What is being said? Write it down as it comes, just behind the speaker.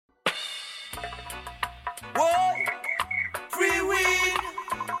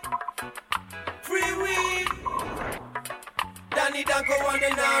Danny Danko on the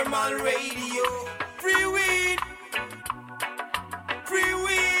normal radio. Free weed. Free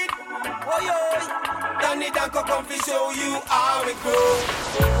weed. Oi, oi. Danny Danko come to show you how it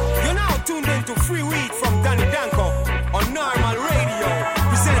grows. You're now tuned into Free Weed from Danny Danko on normal radio.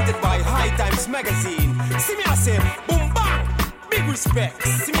 Presented by High Times Magazine. See me I say, boom bang. Big respect.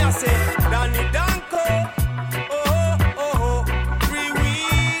 See me I say, Danny Danko.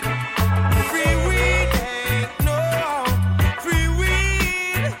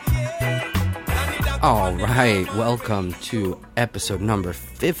 All right, welcome to episode number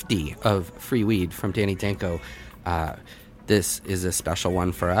 50 of Free Weed from Danny Danko. This is a special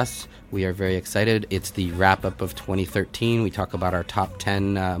one for us. We are very excited. It's the wrap-up of 2013. We talk about our top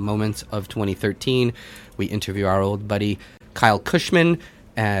 10 moments of 2013. We interview our old buddy Kyle Cushman.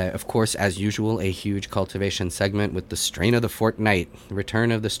 Of course, as usual, a huge cultivation segment with the strain of the fortnight,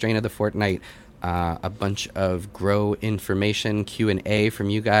 return of the strain of the fortnight, a bunch of grow information, Q&A from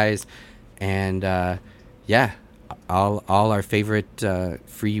you guys. And, all our favorite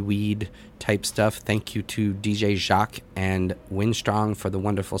free weed type stuff. Thank you to DJ Jacques and Windstrong for the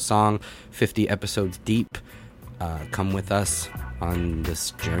wonderful song, 50 episodes deep. Come with us on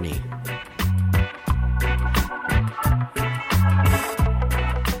this journey.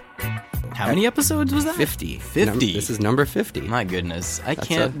 How many episodes was that? 50. 50. This is number 50. My goodness. I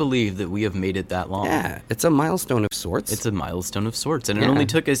can't believe that we have made it that long. Yeah, it's a milestone of sorts. It's a milestone of sorts, and it only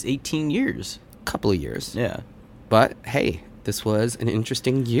took us 18 years. Couple of years. Yeah. But, hey, this was an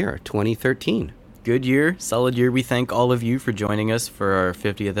interesting year, 2013. Good year, solid year. We thank all of you for joining us for our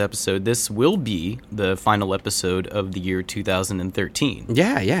 50th episode. This will be the final episode of the year 2013.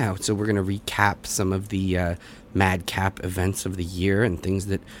 Yeah. So we're going to recap some of the madcap events of the year and things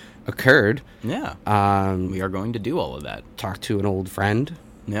that occurred. Yeah. We are going to do all of that. Talk to an old friend.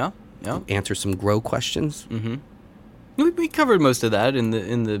 Yeah. Answer some grow questions. Mm-hmm. We covered most of that in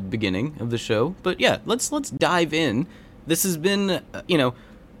the beginning of the show, but yeah, let's dive in. This has been,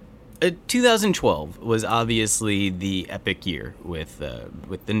 2012 was obviously the epic year with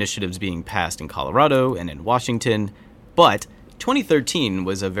initiatives being passed in Colorado and in Washington, but 2013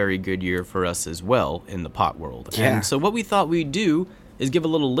 was a very good year for us as well in the pot world. Yeah. And so what we thought we'd do is give a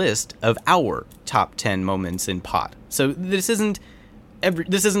little list of our top 10 moments in pot. So this isn't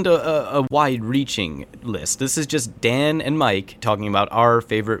a wide-reaching list. This is just Dan and Mike talking about our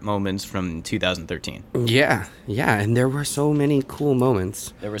favorite moments from 2013. Yeah, and there were so many cool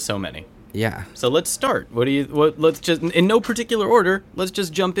moments. There were so many. Yeah. So let's start. Let's just, in no particular order, let's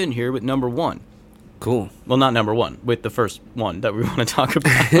just jump in here with number one. Cool. Well, not number one, with the first one that we want to talk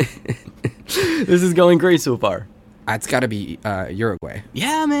about. This is going great so far. It's got to be Uruguay.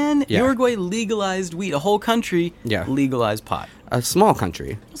 Yeah, man. Yeah. Uruguay legalized weed. A whole country legalized pot. A small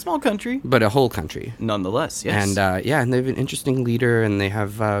country. But a whole country. Nonetheless, yes. And, and they have an interesting leader, and they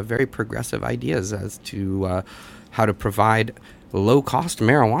have very progressive ideas as to how to provide low-cost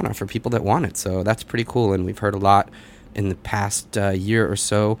marijuana for people that want it. So that's pretty cool, and we've heard a lot in the past year or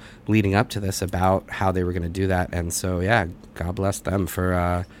so leading up to this about how they were going to do that. And so, God bless them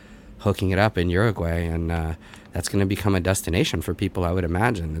for hooking it up in Uruguay, and that's going to become a destination for people, I would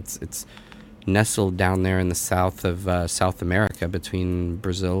imagine. It's nestled down there in the south of South America between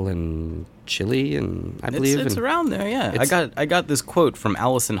Brazil and Chile, and I believe it's around there. Yeah, I got this quote from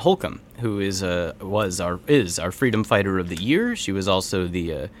Allison Holcomb, who is our freedom fighter of the year. She was also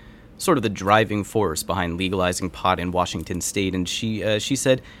the sort of the driving force behind legalizing pot in Washington State, and she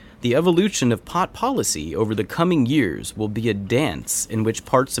said, "The evolution of pot policy over the coming years will be a dance in which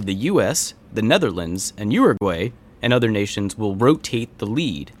parts of the U.S., the Netherlands, and Uruguay and other nations will rotate the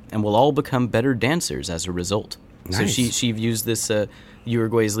lead and will all become better dancers as a result." Nice. So she views this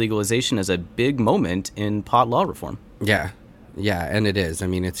Uruguay's legalization as a big moment in pot law reform. Yeah, and it is. I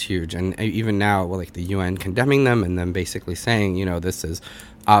mean, it's huge. And even now, the UN condemning them and then basically saying, this is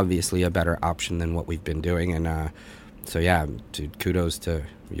obviously a better option than what we've been doing. And dude, kudos to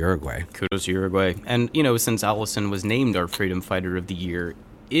Uruguay. Kudos to Uruguay. And, since Allison was named our Freedom Fighter of the Year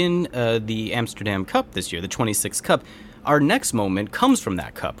in the Amsterdam Cup this year, the 26th Cup, our next moment comes from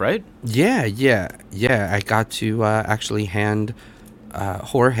that cup, right? Yeah. I got to actually hand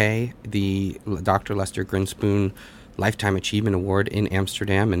Jorge the Dr. Lester Grinspoon Lifetime Achievement Award in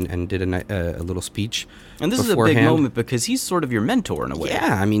Amsterdam and did a little speech. And this beforehand. is a big moment because he's sort of your mentor in a way.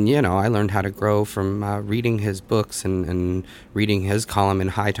 Yeah, I mean, I learned how to grow from reading his books and reading his column in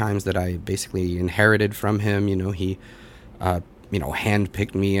High Times that I basically inherited from him. He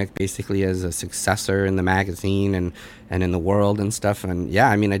handpicked me basically as a successor in the magazine and in the world and stuff. And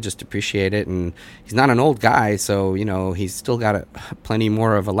I just appreciate it. And he's not an old guy, so, he's still got plenty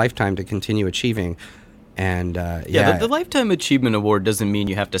more of a lifetime to continue achieving. And the Lifetime Achievement Award doesn't mean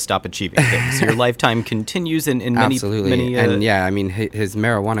you have to stop achieving things. Your lifetime continues in many... Absolutely. And I mean, his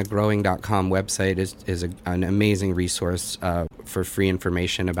marijuanagrowing.com website is an amazing resource for free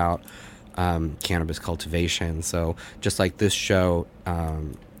information about cannabis cultivation. So just like this show,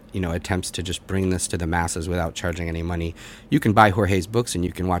 attempts to just bring this to the masses without charging any money. You can buy Jorge's books and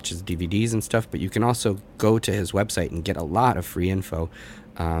you can watch his DVDs and stuff, but you can also go to his website and get a lot of free info.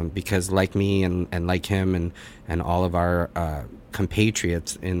 Because like me and like him and all of our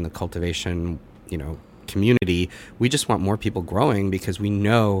compatriots in the cultivation, community, we just want more people growing because we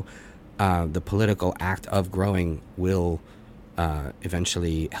know the political act of growing will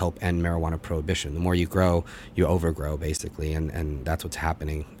eventually help end marijuana prohibition. The more you grow, you overgrow, basically, and that's what's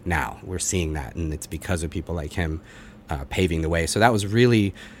happening now. We're seeing that, and it's because of people like him paving the way. So that was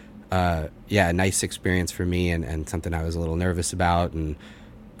really, a nice experience for me and something I was a little nervous about,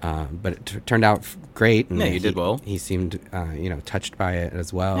 but it turned out great. And you did well. He seemed, touched by it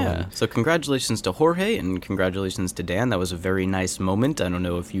as well. Yeah. So congratulations to Jorge and congratulations to Dan. That was a very nice moment. I don't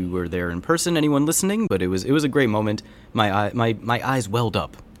know if you were there in person, anyone listening, but it was a great moment. My eyes welled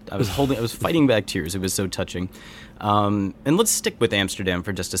up. I was fighting back tears. It was so touching. And let's stick with Amsterdam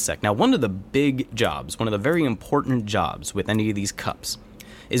for just a sec. Now, one of the big jobs, one of the very important jobs with any of these cups,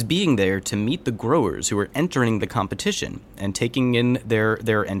 is being there to meet the growers who are entering the competition and taking in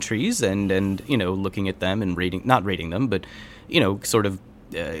their entries and looking at them and not rating them, but sort of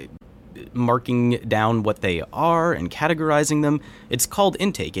marking down what they are and categorizing them. It's called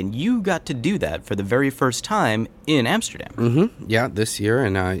intake, and you got to do that for the very first time in Amsterdam. Mm-hmm. Yeah, this year,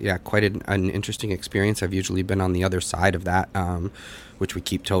 and quite an interesting experience. I've usually been on the other side of that, which we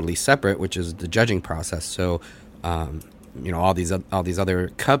keep totally separate, which is the judging process. So. All these other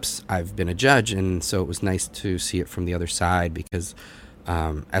cups, I've been a judge, and so it was nice to see it from the other side because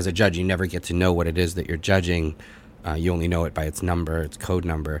as a judge, you never get to know what it is that you're judging. You only know it by its number, its code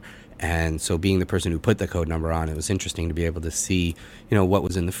number. And so being the person who put the code number on, it was interesting to be able to see, what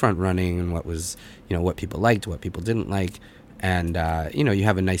was in the front running and what was, what people liked, what people didn't like. And, you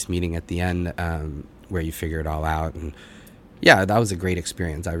have a nice meeting at the end where you figure it all out. And yeah, that was a great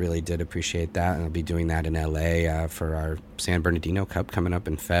experience. I really did appreciate that, and I'll be doing that in LA for our San Bernardino Cup coming up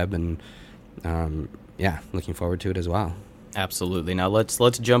in Feb, and looking forward to it as well. Absolutely. Now let's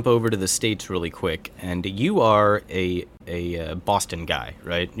jump over to the States really quick. And you are a Boston guy,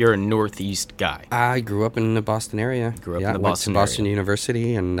 right? You're a Northeast guy. I grew up in the Boston area. In the went Boston to Boston area.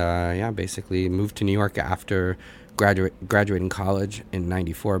 University, and basically moved to New York after graduating college in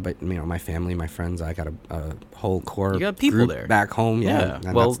 '94. But my family, my friends, I got a whole core. You got people group there back home. Yeah.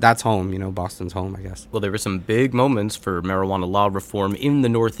 And that's home. Boston's home, I guess. Well, there were some big moments for marijuana law reform in the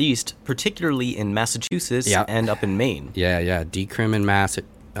Northeast, particularly in Massachusetts and up in Maine. Yeah. Decrim in Mass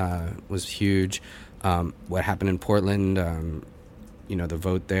was huge. What happened in Portland? The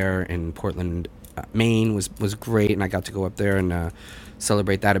vote there in Portland, Maine was great, and I got to go up there and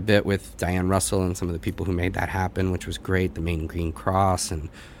celebrate that a bit with Diane Russell and some of the people who made that happen, which was great. The Maine Green Cross and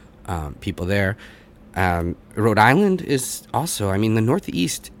people there. Rhode Island is also, the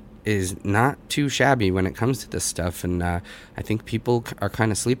Northeast is not too shabby when it comes to this stuff, and I think people are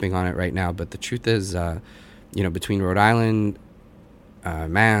kind of sleeping on it right now, but the truth is, between Rhode Island,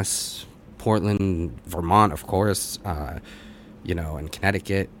 Mass, Portland, Vermont, of course, and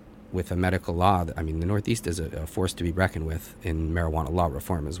Connecticut, with a medical law, the Northeast is a force to be reckoned with in marijuana law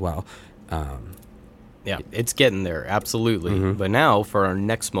reform as well. It's getting there, absolutely. Mm-hmm. But now, for our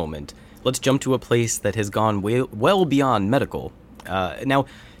next moment, let's jump to a place that has gone well beyond medical. Now,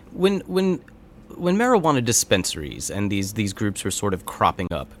 when marijuana dispensaries and these groups were sort of cropping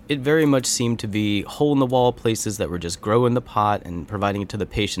up, it very much seemed to be hole-in-the-wall places that were just growing the pot and providing it to the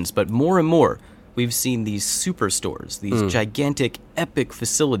patients. But more and more, we've seen these superstores, these gigantic, epic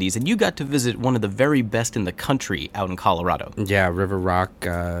facilities, and you got to visit one of the very best in the country out in Colorado. Yeah, River Rock,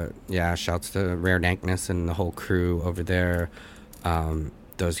 shouts to Rare Dankness and the whole crew over there.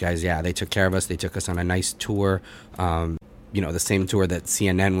 Those guys, they took care of us. They took us on a nice tour, the same tour that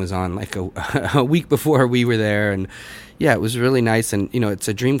CNN was on like a week before we were there. And yeah, it was really nice. And, it's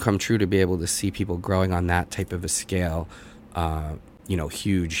a dream come true to be able to see people growing on that type of a scale.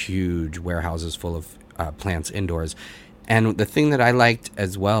 Huge warehouses full of plants indoors. And the thing that I liked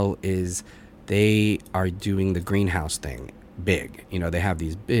as well is they are doing the greenhouse thing big. They have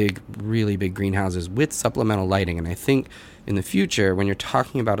these really big greenhouses with supplemental lighting. And I think in the future, when you're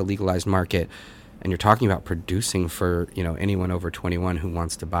talking about a legalized market and you're talking about producing for, anyone over 21 who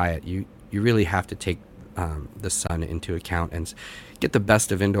wants to buy it, you really have to take the sun into account and get the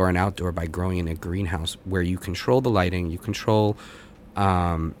best of indoor and outdoor by growing in a greenhouse where you control the lighting, you control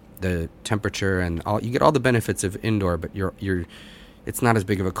the temperature and all. You get all the benefits of indoor, but it's not as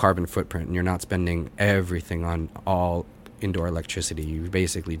big of a carbon footprint, and you're not spending everything on all indoor electricity. You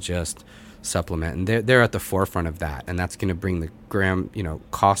basically just supplement, and they're at the forefront of that, and that's going to bring the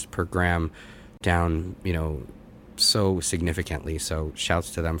cost per gram down, so significantly. So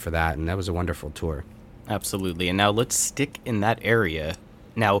shouts to them for that, and that was a wonderful tour. Absolutely. And now let's stick in that area.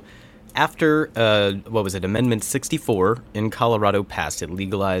 Now, after, Amendment 64 in Colorado passed, it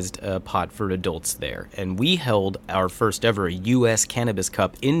legalized pot for adults there. And we held our first ever U.S. Cannabis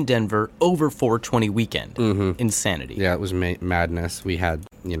Cup in Denver over 420 weekend. Mm-hmm. Insanity. Yeah, it was madness. We had,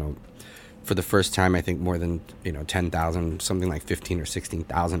 for the first time, I think more than, 10,000, something like 15 or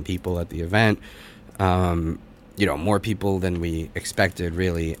 16,000 people at the event. More people than we expected,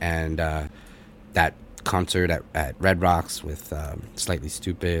 really. And that concert at Red Rocks with Slightly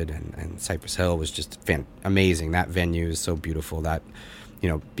Stoopid and Cypress Hill was just amazing. That venue is so beautiful. That,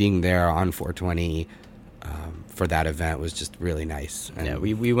 being there on 420 for that event was just really nice. And yeah,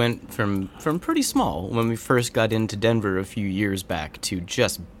 we went from pretty small when we first got into Denver a few years back to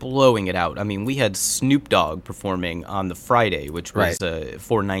just blowing it out. I mean, we had Snoop Dogg performing on the Friday, which was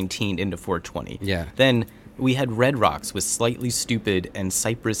 419 into 420. Yeah. Then we had Red Rocks with Slightly Stoopid and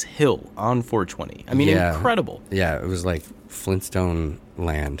Cypress Hill on 420. I mean, incredible. Yeah, it was like Flintstone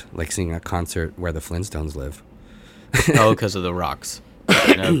land, like seeing a concert where the Flintstones live. Oh, because of the rocks.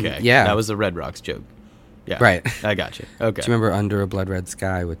 Okay. Yeah. That was the Red Rocks joke. Yeah. Right. I got you. Okay. Do you remember Under a Blood Red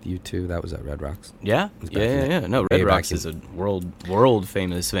Sky with U2? That was at Red Rocks. Yeah. Yeah. No, Red Rocks is a world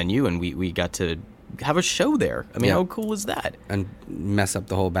famous venue, and we got to have a show there. I mean, how cool is that? And mess up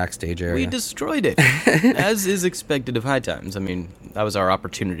the whole backstage area. We destroyed it, as is expected of High Times. I mean, that was our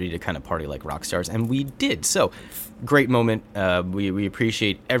opportunity to kind of party like rock stars, and we did. So, great moment. We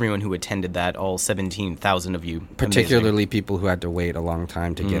appreciate everyone who attended that, all 17,000 of you. Particularly Amazing. People who had to wait a long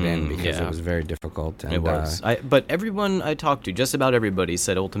time to get in because it was very difficult. And, it was. But everyone I talked to, just about everybody,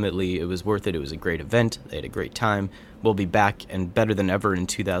 said ultimately it was worth it. It was a great event. They had a great time. We'll be back and better than ever in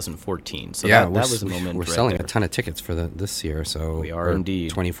 2014. So that was a moment. We're selling a ton of tickets for this year. So we are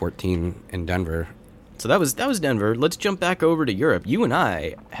indeed. 2014 in Denver. So that was Denver. Let's jump back over to Europe. You and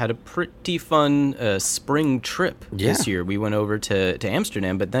I had a pretty fun spring trip this year. We went over to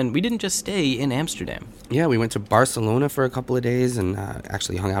Amsterdam, but then we didn't just stay in Amsterdam. Yeah, we went to Barcelona for a couple of days and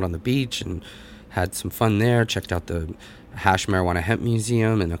actually hung out on the beach and had some fun there. Checked out the Hash Marijuana Hemp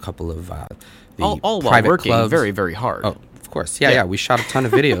Museum and a couple of all while working clubs. Very, very hard. Oh, of course. Yeah. We shot a ton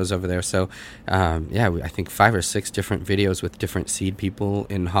of videos over there. So, I think 5 or 6 different videos with different seed people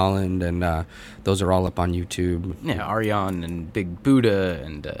in Holland, and those are all up on YouTube. Yeah, Arjan and Big Buddha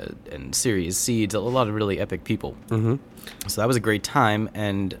and Serious Seeds, a lot of really epic people. Mm-hmm. So that was a great time,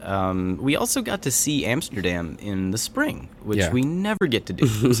 and we also got to see Amsterdam in the spring, which we never get to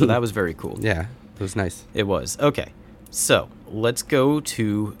do. So that was very cool. Yeah, it was nice. It was. Okay, so let's go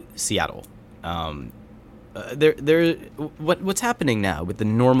to Seattle. What's happening now with the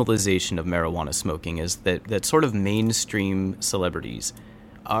normalization of marijuana smoking is that sort of mainstream celebrities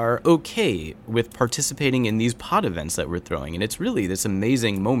are okay with participating in these pot events that we're throwing, and it's really this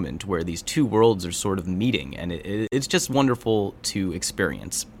amazing moment where these two worlds are sort of meeting, and it's just wonderful to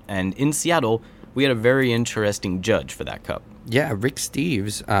experience. And in Seattle, we had a very interesting judge for that cup. Yeah, Rick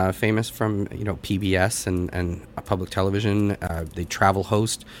Steves, famous from PBS and public television, the travel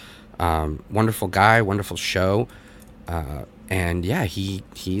host. Wonderful guy, wonderful show, and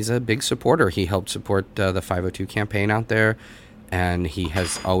he's a big supporter. He helped support the 502 campaign out there, and he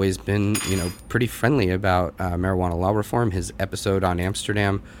has always been, pretty friendly about marijuana law reform. His episode on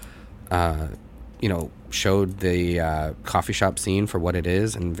Amsterdam, showed the coffee shop scene for what it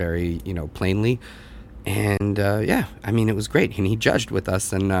is and very, plainly. And it was great. And he judged with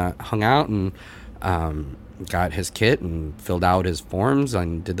us and hung out and got his kit and filled out his forms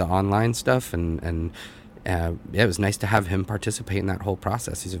and did the online stuff. And it was nice to have him participate in that whole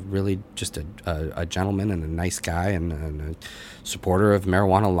process. He's really just a gentleman and a nice guy and a supporter of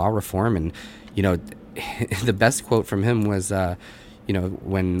marijuana law reform. And, the best quote from him was,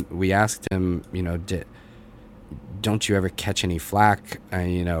 when we asked him, don't you ever catch any flack,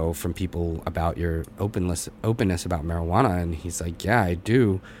 from people about your openness about marijuana? And he's like, yeah, I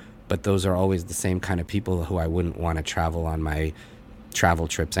do. But those are always the same kind of people who I wouldn't want to travel on my travel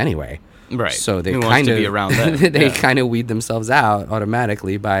trips anyway. Right. So they be around that? They kind of weed themselves out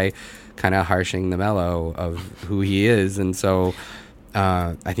automatically by kind of harshing the mellow of who he is. And so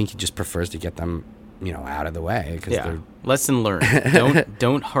I think he just prefers to get them, out of the way. Cause lesson learned.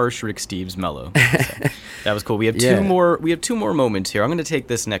 Don't harsh Rick Steves' mellow. So. That was cool. We have two more. We have two more moments here. I'm going to take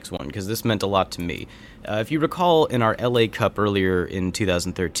this next one because this meant a lot to me. If you recall, in our LA Cup earlier in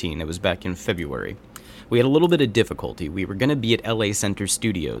 2013, it was back in February. We had a little bit of difficulty. We were going to be at LA Center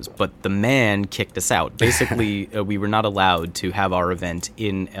Studios, but the man kicked us out. Basically, we were not allowed to have our event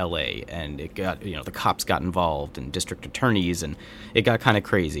in LA, and it got, the cops got involved and district attorneys, and it got kind of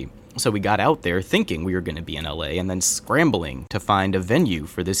crazy. So we got out there thinking we were going to be in LA and then scrambling to find a venue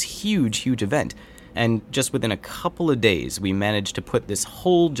for this huge, huge event. And just within a couple of days, we managed to put this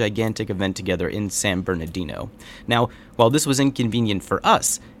whole gigantic event together in San Bernardino. Now, while this was inconvenient for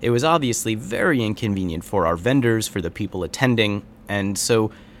us, it was obviously very inconvenient for our vendors, for the people attending. And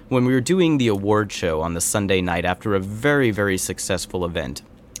so when we were doing the award show on the Sunday night after a very, very successful event,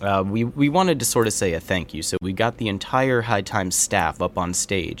 we wanted to sort of say a thank you. So we got the entire High Times staff up on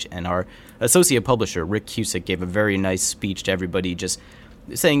stage, and our associate publisher, Rick Cusick, gave a very nice speech to everybody, just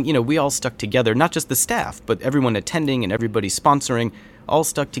saying, we all stuck together, not just the staff, but everyone attending and everybody sponsoring, all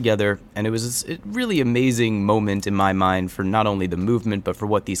stuck together. And it was a really amazing moment in my mind for not only the movement, but for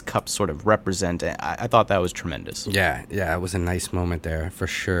what these cups sort of represent. I thought that was tremendous. Yeah, it was a nice moment there for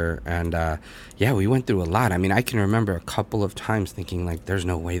sure. And we went through a lot. I mean, I can remember a couple of times thinking, like, there's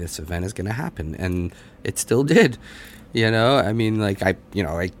no way this event is going to happen. And it still did, I mean, like,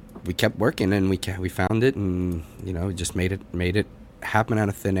 we kept working and we found it, and, it just made it happen out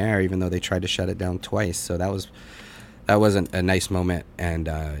of thin air, even though they tried to shut it down twice. So that was a nice moment, and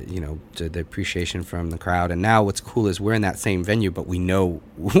to the appreciation from the crowd. And now what's cool is we're in that same venue, but we know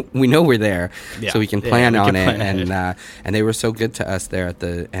we're there, so we can plan on it. And they were so good to us there at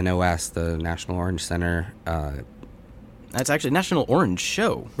the NOS, the National Orange Center. That's actually National Orange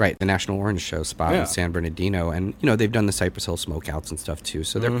Show. Right, the National Orange Show spot in San Bernardino. And, they've done the Cypress Hill Smokeouts and stuff, too.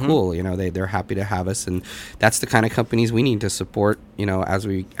 So they're cool. They're happy to have us. And that's the kind of companies we need to support, as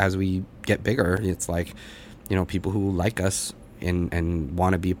we get bigger. It's like, people who like us and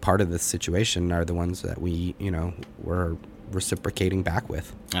want to be part of this situation are the ones that we're reciprocating back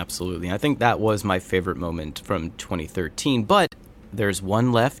with. Absolutely. I think that was my favorite moment from 2013. But there's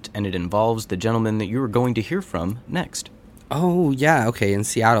one left, and it involves the gentleman that you were going to hear from next. Oh, yeah. Okay. In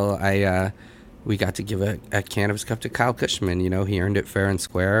Seattle, we got to give a Cannabis Cup to Kyle Cushman. He earned it fair and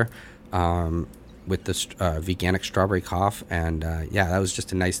square with the veganic strawberry cough. And, that was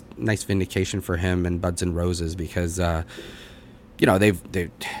just a nice vindication for him and Buds and Roses because, they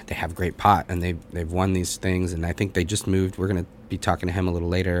have great pot and they've won these things. And I think they just moved. We're going to be talking to him a little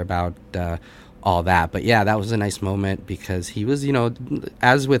later about all that. But, that was a nice moment because he was,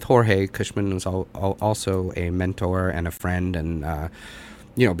 as with Jorge, Cushman was also a mentor and a friend and,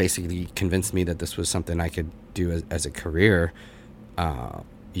 basically convinced me that this was something I could do as a career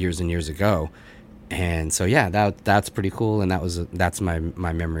years and years ago. And so, that's pretty cool. And that's my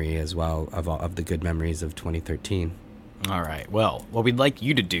memory as well of the good memories of 2013. All right. Well, what we'd like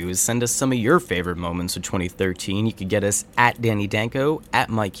you to do is send us some of your favorite moments of 2013. You could get us at Danny Danko, at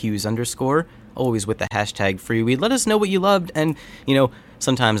MikeHughes_, always with the hashtag FreeWeed. Let us know what you loved. And,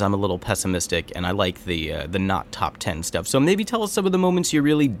 sometimes I'm a little pessimistic and I like the not top 10 stuff. So maybe tell us some of the moments you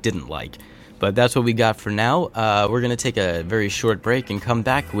really didn't like. But that's what we got for now. We're going to take a very short break and come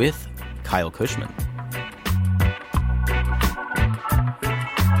back with Kyle Cushman.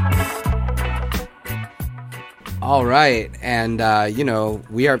 All right. And,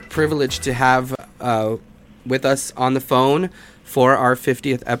 we are privileged to have with us on the phone for our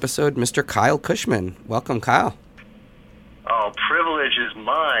 50th episode, Mr. Kyle Cushman. Welcome, Kyle. Oh, privilege is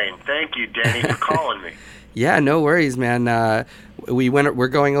mine. Thank you, Danny, for calling me. Yeah, no worries, man. We're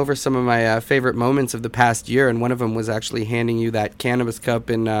going over some of my favorite moments of the past year, and one of them was actually handing you that Cannabis Cup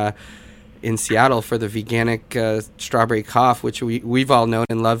in Seattle for the veganic strawberry cough, which we've all known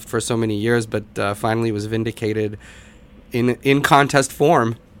and loved for so many years, but finally was vindicated in contest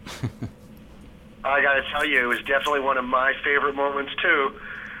form. I got to tell you, it was definitely one of my favorite moments, too.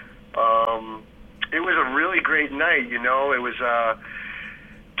 It was a really great night, It was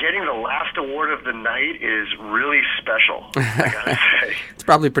getting the last award of the night is really special, I got to say. It's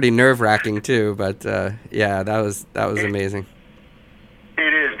probably pretty nerve-wracking, too, but, that was amazing.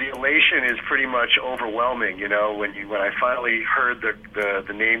 It is. The elation is pretty much overwhelming, when I finally heard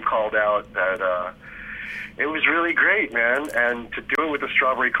the name called out, that it was really great, man. And to do it with the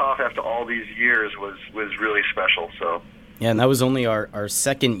strawberry cough after all these years was really special. So. Yeah, and that was only our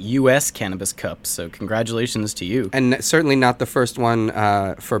second U.S. Cannabis Cup, so congratulations to you. And certainly not the first one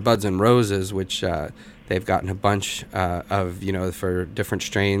for Buds and Roses, which they've gotten a bunch of, for different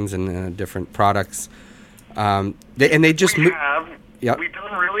strains and different products. They just have. Yep. We've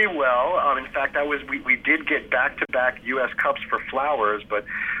done really well. In fact, we did get back-to-back U.S. Cups for flowers, but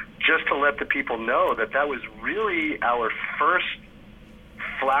just to let the people know that that was really our first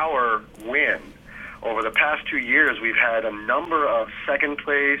flower win. Over the past 2 years, we've had a number of second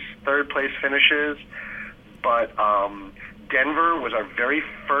place, third place finishes, but Denver was our very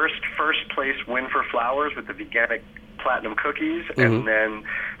first place win for flowers with the veganic platinum cookies, and then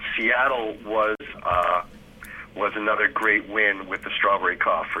Seattle was another great win with the strawberry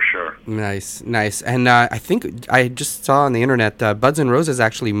cough for sure. Nice. And I think I just saw on the internet Buds and Roses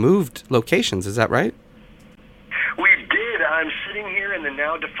actually moved locations. Is that right? We did. I'm sitting here in the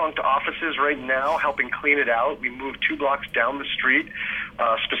now defunct offices right now helping clean it out. We moved 2 blocks down the street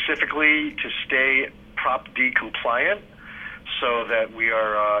specifically to stay Prop D compliant, so that we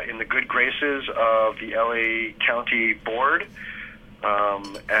are in the good graces of the LA County Board,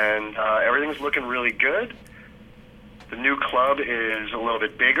 and everything's looking really good. The new club is a little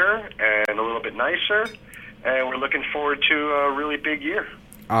bit bigger and a little bit nicer, and we're looking forward to a really big year.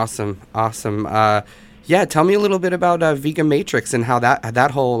 Awesome. Yeah, tell me a little bit about Vegan Matrix and how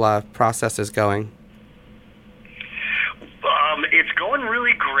that whole process is going. It's going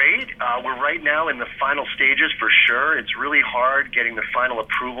really great. We're right now in the final stages for sure. It's really hard getting the final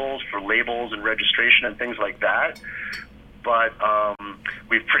approvals for labels and registration and things like that. But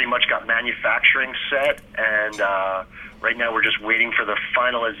we've pretty much got manufacturing set, and right now we're just waiting for the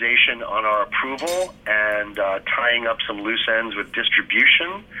finalization on our approval and tying up some loose ends with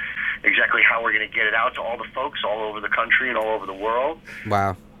distribution, exactly how we're going to get it out to all the folks all over the country and all over the world.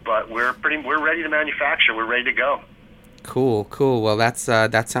 Wow. But we're ready to manufacture. We're ready to go. Cool. Well, that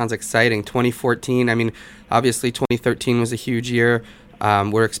sounds exciting. 2014, I mean, obviously 2013 was a huge year.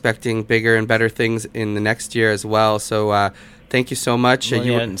 We're expecting bigger and better things in the next year as well. So thank you so much.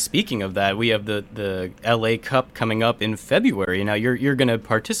 Well, and speaking of that, we have the LA Cup coming up in February. Now, you're going to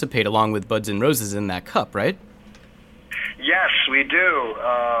participate along with Buds and Roses in that cup, right? Yes, we do,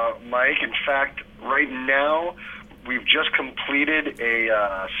 Mike. In fact, right now, we've just completed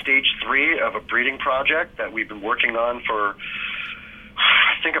a stage 3 of a breeding project that we've been working on for,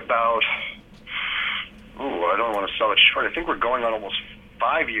 I think about, I don't want to sell it short. I think we're going on almost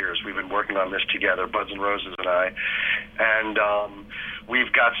 5 years we've been working on this together, Buds and Roses and I. And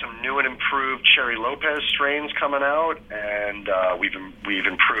we've got some new and improved Cherry Lopez strains coming out, and we've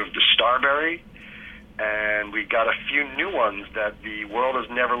improved the Starberry. And we got a few new ones that the world has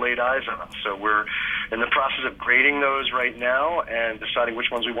never laid eyes on. So we're in the process of grading those right now and deciding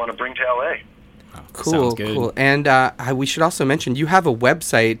which ones we want to bring to LA. Cool. And we should also mention you have a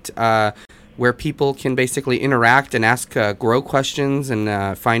website where people can basically interact and ask grow questions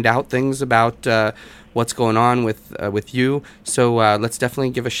and find out things about what's going on with you. So let's definitely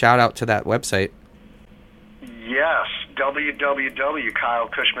give a shout out to that website. Yes,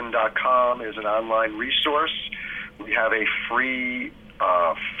 www.kylekushman.com is an online resource. We have a free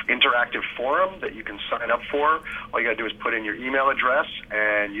interactive forum that you can sign up for. All you got to do is put in your email address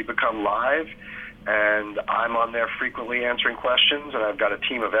and you become live. And I'm on there frequently answering questions, and I've got a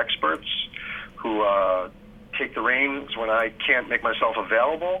team of experts who take the reins when I can't make myself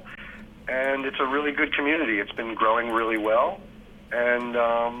available. And it's a really good community. It's been growing really well. And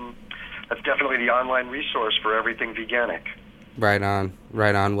that's definitely the online resource for everything veganic. Right on.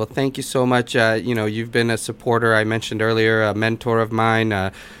 Well, thank you so much. You've been a supporter. I mentioned earlier, a mentor of mine.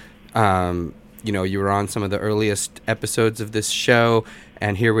 You were on some of the earliest episodes of this show,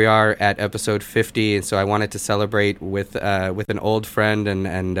 and here we are at episode 50. And so I wanted to celebrate with an old friend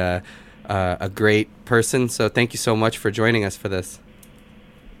and a great person. So thank you so much for joining us for this.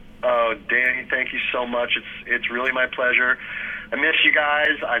 Oh, Danny, thank you so much. It's really my pleasure. I miss you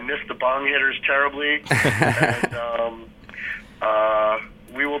guys. I miss the bong hitters terribly. And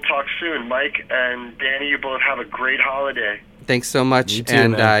we will talk soon. Mike and Danny, you both have a great holiday. Thanks so much. You too,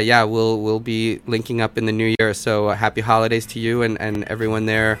 and man. We'll be linking up in the new year. So happy holidays to you and everyone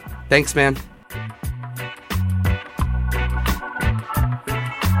there. Thanks, man.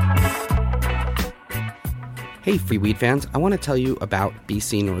 Hey, Free Weed fans, I want to tell you about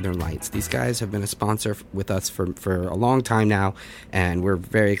BC Northern Lights. These guys have been a sponsor with us for a long time now, and we're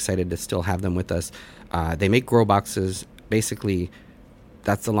very excited to still have them with us. They make grow boxes. Basically,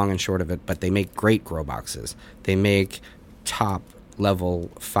 that's the long and short of it, but they make great grow boxes. They make top level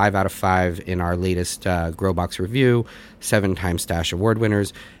 5 out of 5 in our latest grow box review, 7-time Stash Award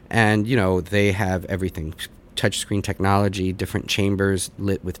winners, and, they have everything. Touchscreen technology, different chambers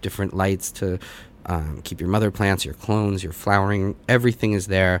lit with different lights to keep your mother plants, your clones, your flowering, everything is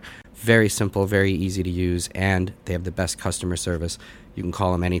there. Very simple, very easy to use, and they have the best customer service. You can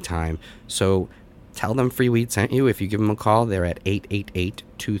call them anytime. So tell them Free Weed sent you. If you give them a call, they're at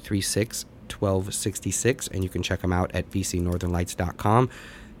 888-236-1266, and you can check them out at vcnorthernlights.com.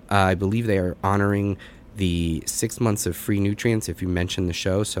 I believe they are honoring the 6 months of free nutrients if you mention the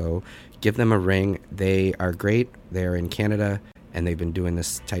show. So give them a ring. They are great. They're in Canada, and they've been doing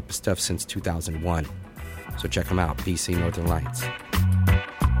this type of stuff since 2001. So check them out, BC Northern Lights.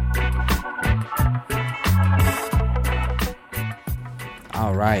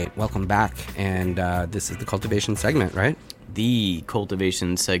 All right, welcome back. And this is the cultivation segment, right? The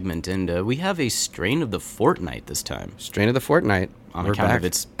cultivation segment, and we have a strain of the fortnight this time. Strain of the fortnight. On We're account back. of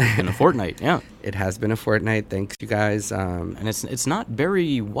it's been a fortnight, yeah. It has been a fortnight. Thanks, you guys. And it's not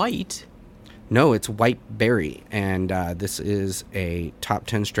berry white. No, it's white berry, and this is a top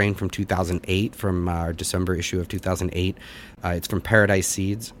 10 strain from 2008, from our December issue of 2008. It's from Paradise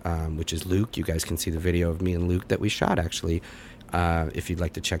Seeds, which is Luke. You guys can see the video of me and Luke that we shot, actually, if you'd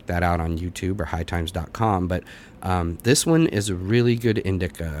like to check that out on YouTube or hightimes.com. But this one is a really good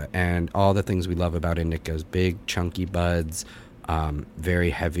indica, and all the things we love about indicas: big, chunky buds, very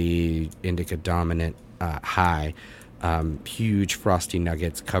heavy indica dominant, high. Huge frosty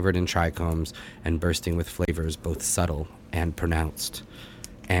nuggets covered in trichomes and bursting with flavors both subtle and pronounced.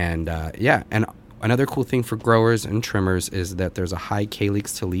 And and another cool thing for growers and trimmers is that there's a high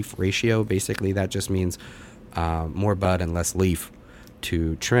calyx to leaf ratio. Basically, that just means more bud and less leaf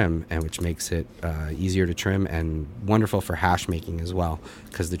to trim, and which makes it easier to trim and wonderful for hash making as well,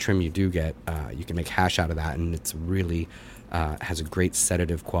 because the trim you do get, you can make hash out of that, and it's really has a great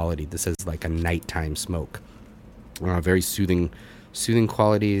sedative quality. This is like a nighttime smoke. Very soothing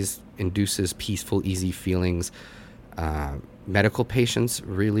qualities, induces peaceful, easy feelings. Medical patients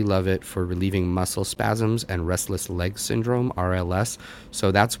really love it for relieving muscle spasms and restless leg syndrome, RLS.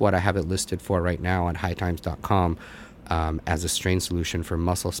 So that's what I have it listed for right now on hightimes.com as a strain solution for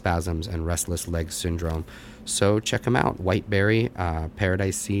muscle spasms and restless leg syndrome. So check them out. White berry,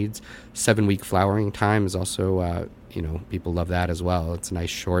 Paradise Seeds. 7-week flowering time is also, people love that as well. It's a nice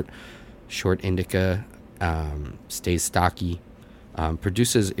short indica. Stays stocky,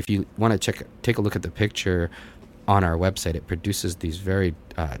 produces, if you want to take a look at the picture on our website, it produces these very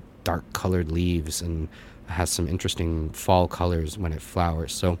dark colored leaves and has some interesting fall colors when it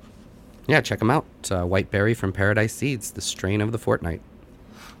flowers. So yeah, check them out. It's White Berry from Paradise Seeds, the strain of the fortnight.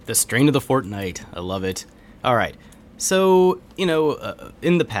 The strain of the fortnight. I love it. All right. So, in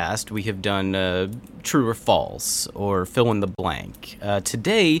the past, we have done true or false or fill in the blank.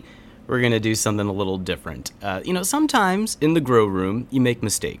 Today, we're going to do something a little different. Sometimes in the grow room, you make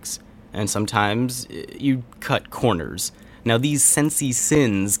mistakes, and sometimes you cut corners. Now, these sensey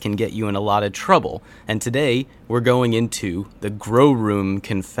sins can get you in a lot of trouble, and today we're going into the grow room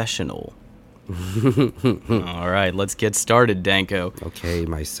confessional. All right, let's get started, Danko. Okay,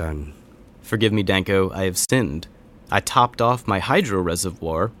 my son. Forgive me, Danko, I have sinned. I topped off my hydro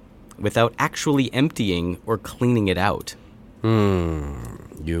reservoir without actually emptying or cleaning it out.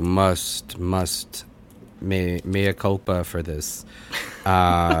 You must mea culpa for this.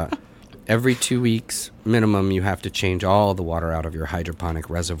 Every 2 weeks minimum, you have to change all the water out of your hydroponic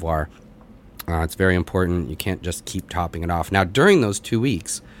reservoir. It's very important. You can't just keep topping it off. Now, during those 2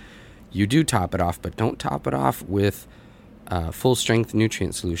 weeks, you do top it off, but don't top it off with full strength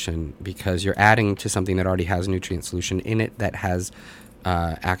nutrient solution, because you're adding to something that already has nutrient solution in it that has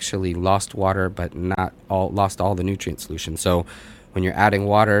actually lost water, but not lost all the nutrient solution. So when you're adding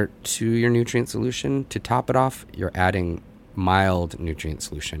water to your nutrient solution to top it off, you're adding mild nutrient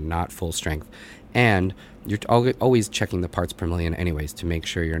solution, not full strength. And you're always checking the parts per million anyways to make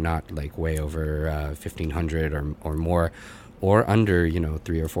sure you're not like way over 1,500 or more, or under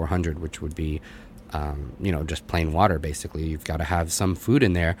 300 or 400, which would be just plain water. Basically, you've got to have some food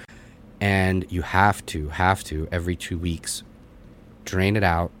in there, and you have to every 2 weeks drain it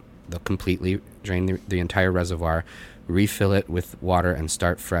out, completely drain the entire reservoir, refill it with water, and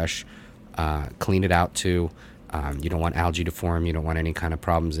start fresh. Clean it out too. You don't want algae to form. You don't want any kind of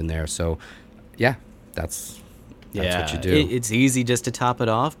problems in there. So, yeah, that's what you do. It's easy just to top it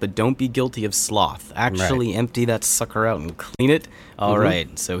off, but don't be guilty of sloth. Actually empty that sucker out and clean it. All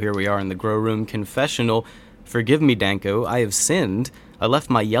right, so here we are in the grow room confessional. Forgive me, Danko, I have sinned. I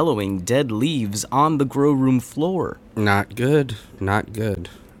left my yellowing dead leaves on the grow room floor. Not good. Not good.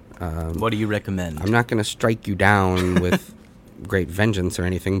 What do you recommend? I'm not going to strike you down with great vengeance or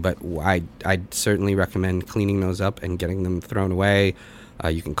anything, but I'd certainly recommend cleaning those up and getting them thrown away.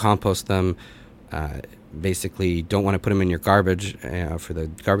 You can compost them. Basically, don't want to put them in your garbage for the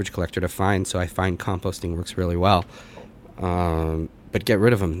garbage collector to find, so I find composting works really well. But get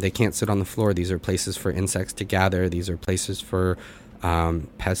rid of them. They can't sit on the floor. These are places for insects to gather. These are places for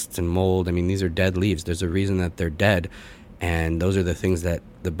pests and mold. I mean, these are dead leaves. There's a reason that they're dead. And those are the things that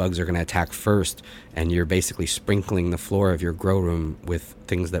the bugs are going to attack first, and you're basically sprinkling the floor of your grow room with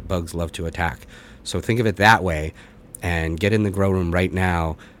things that bugs love to attack. So think of it that way, and get in the grow room right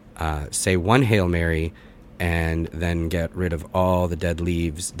now, say one Hail Mary, and then get rid of all the dead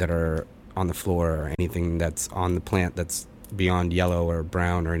leaves that are on the floor or anything that's on the plant that's beyond yellow or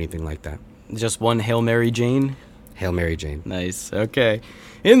brown or anything like that. Just one Hail Mary Jane? Hail Mary Jane. Nice. Okay.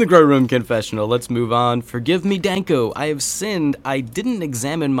 In the Grow Room Confessional, let's move on. Forgive me, Danko. I have sinned. I didn't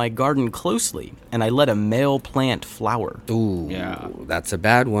examine my garden closely, and I let a male plant flower. Ooh, Yeah. That's a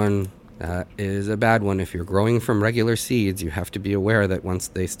bad one. That is a bad one. If you're growing from regular seeds, you have to be aware that once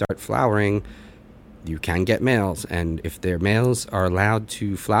they start flowering, you can get males. And if their males are allowed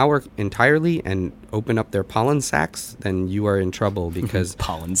to flower entirely and open up their pollen sacs, then you are in trouble because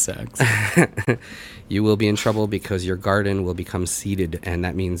Pollen sacs. you will be in trouble because your garden will become seeded, and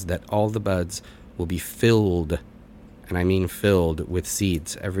that means that all the buds will be filled, and I mean filled, with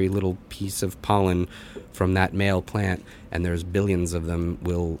seeds. Every little piece of pollen from that male plant, and there's billions of them,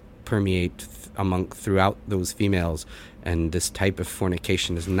 will permeate throughout those females, and this type of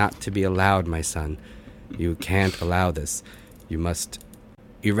fornication is not to be allowed, my son. You can't allow this. You must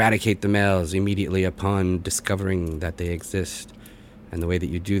eradicate the males immediately upon discovering that they exist. And the way that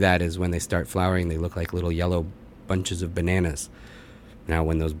you do that is when they start flowering, they look like little yellow bunches of bananas. Now,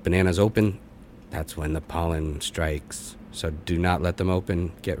 when those bananas open, that's when the pollen strikes. So do not let them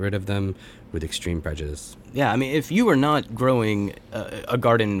open. Get rid of them with extreme prejudice. Yeah, I mean, if you are not growing a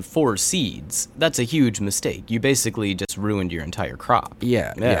garden for seeds, that's a huge mistake. You basically just ruined your entire crop.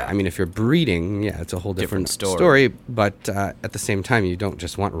 Yeah. I mean, if you're breeding, it's a whole different story. But at the same time, you don't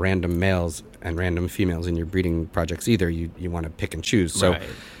just want random males and random females in your breeding projects either. You want to pick and choose. So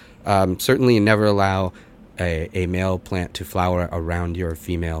Right. Certainly never allow a male plant to flower around your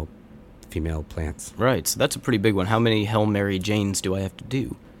female plants. Right, so that's a pretty big one. How many Hail Mary Janes do I have to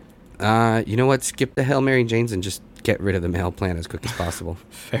do? You know what? Skip the Hail Mary Janes and just get rid of the male plant as quick as possible.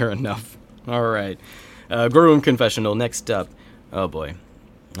 Fair enough. All right. Grow Room Confessional, next up. Oh, boy.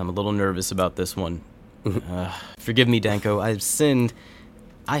 I'm a little nervous about this one. Forgive me, Danko. I've sinned.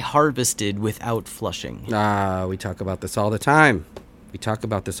 I harvested without flushing. We talk about this all the time.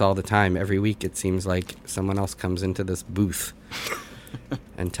 Every week it seems like someone else comes into this booth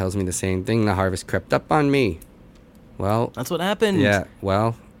and tells me the same thing. The harvest crept up on me. Well, That's what happened. yeah,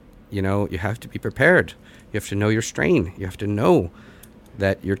 well, you have to be prepared. You have to know your strain. You have to know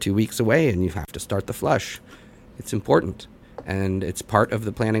that you're 2 weeks away and you have to start the flush. It's important, and it's part of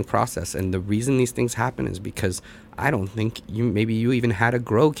the planning process. And the reason these things happen is because I don't think maybe you even had a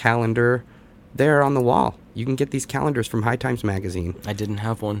grow calendar there on the wall. You can get these calendars from High Times magazine. I didn't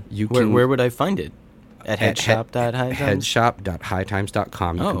have one. You where, can- where would I find it? At headshop.hightimes?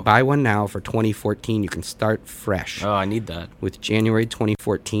 Headshop.hightimes.com. You Oh. can buy one now for 2014. You can start fresh. Oh, I need that. With January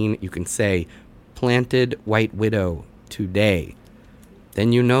 2014, you can say, planted White Widow today.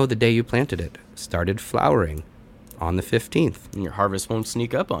 Then you know the day you planted it. Started flowering on the 15th. And your harvest won't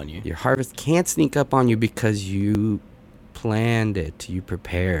sneak up on you. Your harvest can't sneak up on you because you planned it. You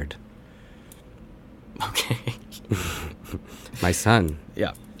prepared. Okay. My son,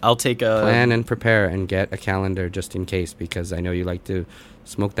 Yeah. I'll take a... plan and prepare and get a calendar just in case, because I know you like to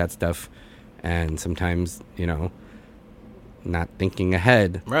smoke that stuff, and sometimes, not thinking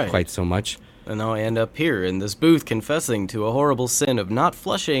ahead Right. quite so much. And now I end up here in this booth confessing to a horrible sin of not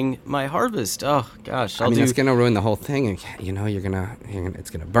flushing my harvest. Oh, gosh. It's going to ruin the whole thing. And, it's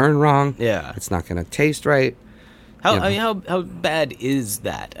going to burn wrong. Yeah. It's not going to taste right. How bad is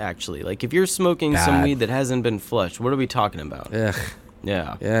that, actually? Like, if you're smoking some Bad. weed that hasn't been flushed, what are we talking about? Ugh.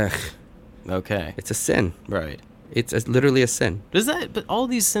 Yeah. Ugh. Okay. It's a sin. Right. Literally a sin. But all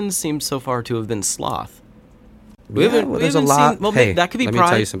these sins seem so far to have been sloth. There's a lot. That could be let me tell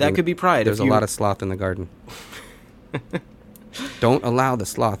you pride. something. That could be pride. There's a lot of sloth in the garden. Don't allow the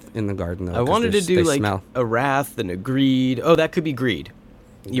sloth in the garden, though. I 'cause wanted to do they like smell. a wrath and a greed. Oh, that could be greed.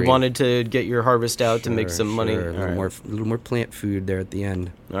 You Greed. wanted to get your harvest out to make some money. Sure. All A right. little more plant food there at the end.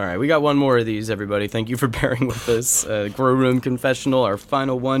 All right, we got one more of these, everybody. Thank you for bearing with us. Grow Room Confessional, our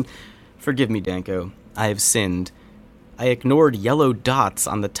final one. Forgive me, Danko. I have sinned. I ignored yellow dots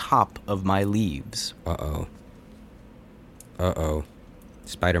on the top of my leaves. Uh-oh.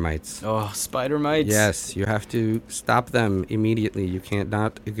 Spider mites. Oh, spider mites. Yes, you have to stop them immediately. You can't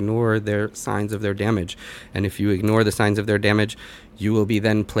not ignore their signs of their damage. And if you ignore the signs of their damage, you will be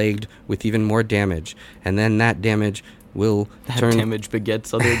then plagued with even more damage. And then that damage will Damage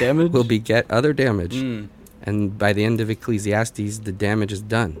begets other damage. will beget other damage. And by the end of Ecclesiastes, the damage is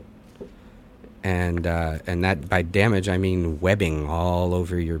done. And that by damage, I mean webbing all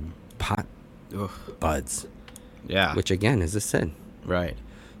over your pot Ugh. buds. Yeah. which again is a sin. Right.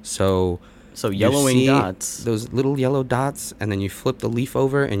 So you yellowing see dots. those little yellow dots, and then you flip the leaf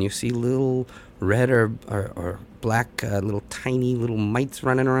over and you see little red or black little tiny little mites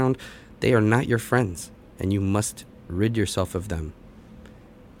running around. They are not your friends, and you must rid yourself of them.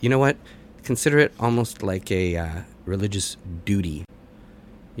 You know what? Consider it almost like a religious duty.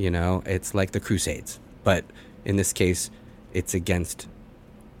 It's like the Crusades, but in this case, it's against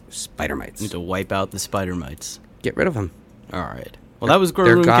spider mites. Need to wipe out the spider mites. Get rid of them. All right. Well, that was Grow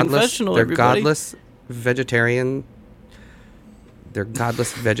Room Confessional, They're everybody. godless vegetarian. They're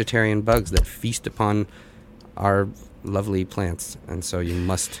godless vegetarian bugs that feast upon our lovely plants, and so you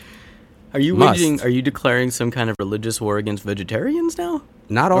must. Are you declaring some kind of religious war against vegetarians now?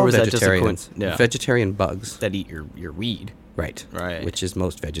 Not Or all was that just a vegetarians. yeah. Vegetarian bugs. That eat your weed. Right. Right. Which is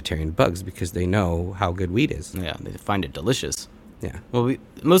most vegetarian bugs because they know how good weed is. Yeah, they find it delicious. Yeah. Well,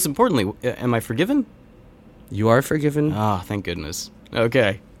 most importantly, am I forgiven? You are forgiven. Ah, thank goodness.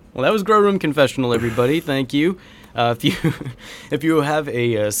 Okay. Well, that was Grow Room Confessional, everybody. Thank you. If you have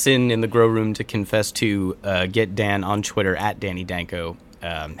a sin in the Grow Room to confess to, get Dan on Twitter at Danny Danko.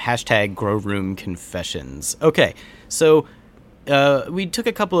 Hashtag Grow Room Confessions. Okay, so we took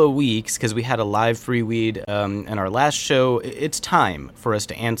a couple of weeks because we had a live free weed in our last show. It's time for us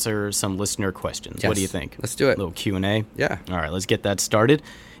to answer some listener questions. Yes. What do you think? Let's do it. A little Q&A? Yeah. All right, let's get that started.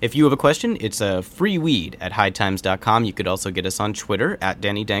 If you have a question, it's a free weed at hightimes.com. You could also get us on Twitter at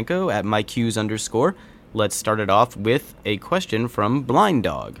Danny Danko, at MyQs_. Let's start it off with a question from Blind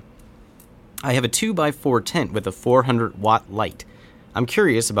Dog. I have a 2x4 tent with a 400-watt light. I'm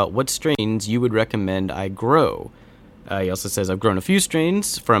curious about what strains you would recommend I grow. He also says, I've grown a few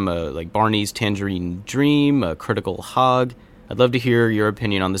strains from like Barney's Tangerine Dream, a Critical Hog. I'd love to hear your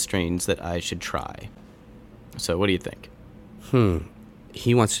opinion on the strains that I should try. So what do you think?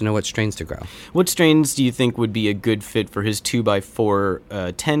 He wants to know what strains to grow. What strains do you think would be a good fit for his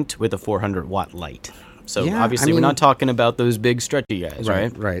 2x4 tent with a 400-watt light? So Yeah, obviously we're not talking about those big stretchy guys,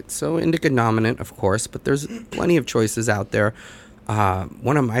 right? Right. So indica dominant, of course, but there's plenty of choices out there.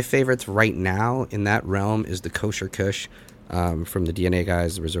 One of my favorites right now in that realm is the Kosher Kush from the DNA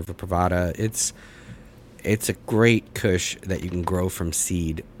guys, Reserva Privada. It's a great Kush that you can grow from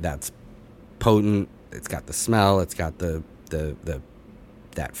seed. That's potent. It's got the smell. It's got the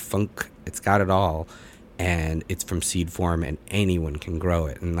that funk. It's got it all, and it's from seed form, and anyone can grow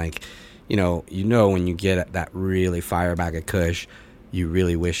it. And like, you know when you get that really fire bag of Kush, you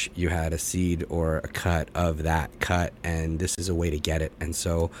really wish you had a seed or a cut of that cut, and this is a way to get it. And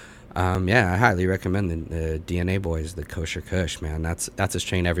so, I highly recommend the DNA boys, the Kosher Kush, man. That's a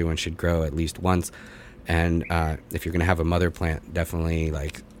strain everyone should grow at least once. And if you're gonna have a mother plant, definitely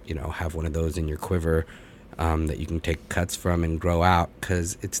have one of those in your quiver that you can take cuts from and grow out,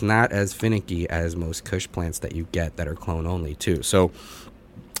 because it's not as finicky as most Kush plants that you get that are clone only too. So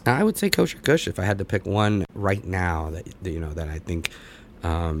I would say Kosher Kush if I had to pick one right now that I think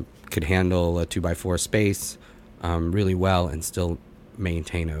could handle a 2x4 space really well and still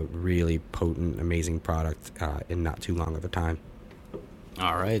maintain a really potent, amazing product in not too long of a time.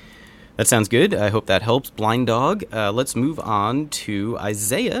 All right. That sounds good. I hope that helps. Blind Dog. Let's move on to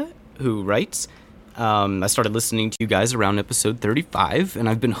Isaiah, who writes, I started listening to you guys around episode 35, and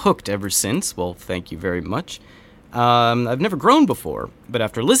I've been hooked ever since. Well, thank you very much. I've never grown before, but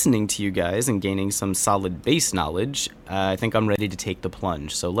after listening to you guys and gaining some solid base knowledge, I think I'm ready to take the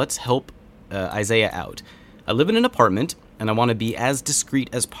plunge. So let's help Isaiah out. I live in an apartment, and I want to be as discreet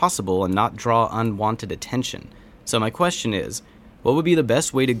as possible and not draw unwanted attention. So my question is, what would be the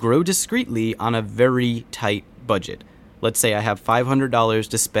best way to grow discreetly on a very tight budget? Let's say I have $500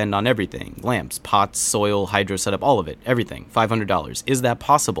 to spend on everything. Lamps, pots, soil, hydro setup, all of it. Everything. $500. Is that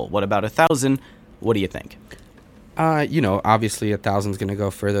possible? What about $1,000? What do you think? Obviously 1,000 is going to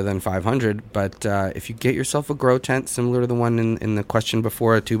go further than 500, but if you get yourself a grow tent similar to the one in the question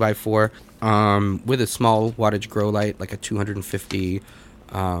before, a 2x4, with a small wattage grow light, like a 250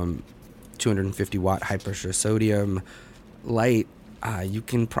 watt high pressure sodium light, you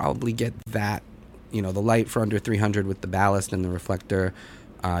can probably get that, the light for under 300 with the ballast and the reflector.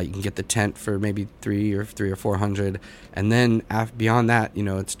 You can get the tent for maybe 300 or 400, and then beyond that,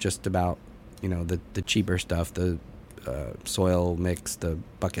 it's just about the cheaper stuff, the soil mix, the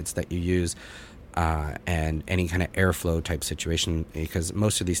buckets that you use, and any kind of airflow type situation, because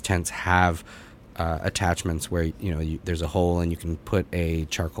most of these tents have attachments where there's a hole and you can put a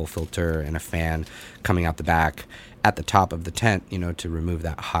charcoal filter and a fan coming out the back at the top of the tent, to remove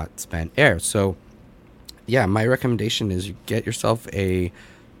that hot spent air. So yeah, my recommendation is you get yourself a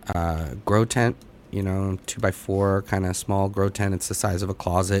grow tent, 2x4 kind of small grow tent. It's the size of a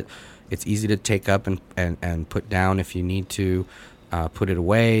closet. It's easy to take up and put down if you need to. Put it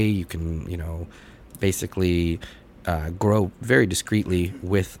away. You can, basically grow very discreetly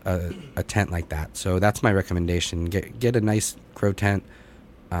with a tent like that. So that's my recommendation. Get a nice grow tent.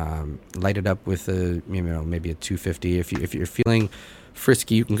 Light it up with maybe a 250. If you're feeling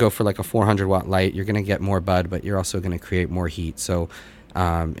frisky, you can go for like a 400 watt light. You're going to get more bud, but you're also going to create more heat. So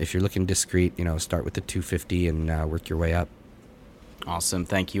if you're looking discreet, start with the 250 and work your way up. Awesome.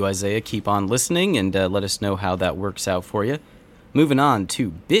 Thank you, Isaiah. Keep on listening and let us know how that works out for you. Moving on to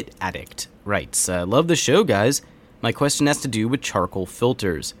Bit Addict writes, love the show, guys. My question has to do with charcoal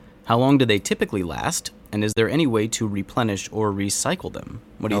filters. How long do they typically last? And is there any way to replenish or recycle them?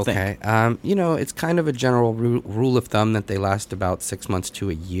 What do you think? Okay. It's kind of a general rule of thumb that they last about 6 months to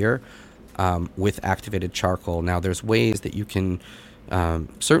a year with activated charcoal. Now, there's ways that you can,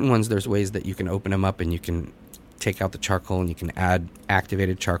 there's ways that you can open them up and you can take out the charcoal and you can add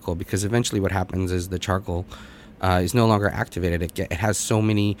activated charcoal, because eventually what happens is the charcoal is no longer activated. It has so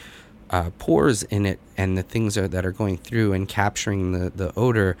many pores in it, and the things that are going through and capturing the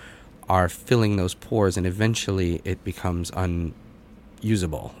odor are filling those pores, and eventually it becomes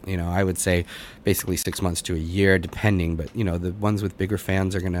unusable. I would say basically 6 months to a year, depending. But the ones with bigger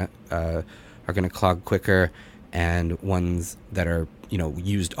fans are gonna clog quicker, and ones that are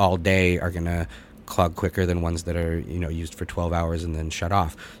used all day are gonna clog quicker than ones that are used for 12 hours and then shut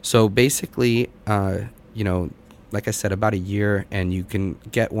off. So basically, like I said, about a year, and you can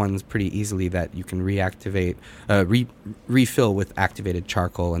get ones pretty easily that you can reactivate, refill with activated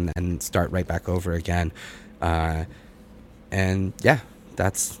charcoal, and then start right back over again. And yeah,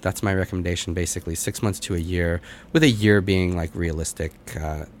 that's my recommendation. Basically, 6 months to a year, with a year being like realistic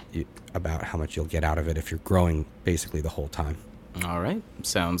about how much you'll get out of it if you're growing basically the whole time. All right,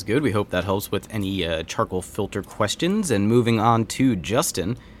 sounds good. We hope that helps with any charcoal filter questions. And moving on to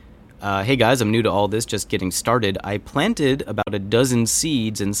Justin. Hey guys, I'm new to all this, just getting started. I planted about a dozen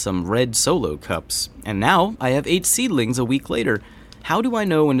seeds in some red Solo cups, and now I have 8 seedlings a week later. How do I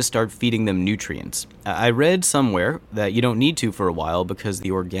know when to start feeding them nutrients? I read somewhere that you don't need to for a while because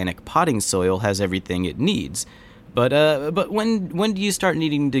the organic potting soil has everything it needs. But when do you start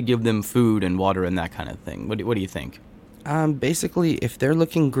needing to give them food and water and that kind of thing? What do you think? Basically, if they're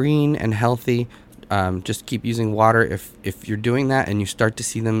looking green and healthy, just keep using water. If you're doing that and you start to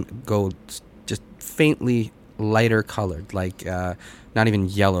see them go just faintly lighter colored, like not even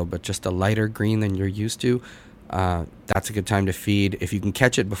yellow, but just a lighter green than you're used to, that's a good time to feed. If you can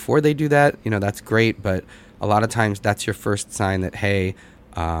catch it before they do that, that's great. But a lot of times that's your first sign that, hey,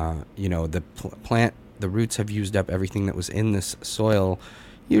 the plant, the roots have used up everything that was in this soil.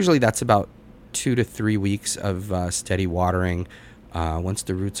 Usually that's about 2 to 3 weeks of steady watering. Once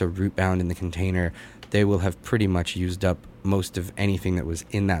the roots are root bound in the container, they will have pretty much used up most of anything that was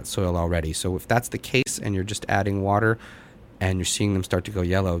in that soil already. So if that's the case and you're just adding water and you're seeing them start to go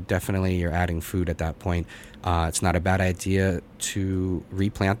yellow, definitely you're adding food at that point. It's not a bad idea to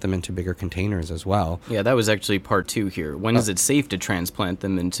replant them into bigger containers as well. Yeah, that was actually part 2 here. When is it safe to transplant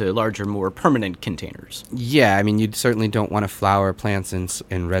them into larger, more permanent containers? Yeah, you certainly don't want to flower plants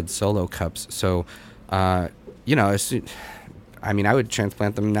in red Solo cups. So, I would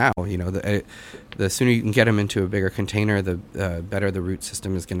transplant them now. The sooner you can get them into a bigger container, the better the root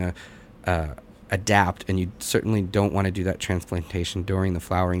system is going to adapt. And you certainly don't want to do that transplantation during the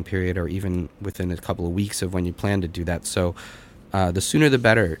flowering period or even within a couple of weeks of when you plan to do that. So the sooner the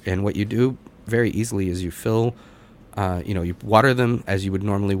better. And what you do very easily is you fill, you water them as you would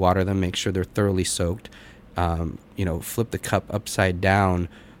normally water them. Make sure they're thoroughly soaked. Flip the cup upside down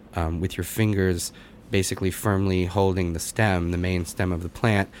with your fingers, basically firmly holding the main stem of the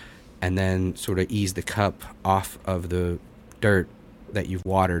plant, and then sort of ease the cup off of the dirt that you've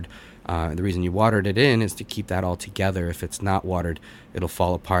watered. The reason you watered it in is to keep that all together. If it's not watered, it'll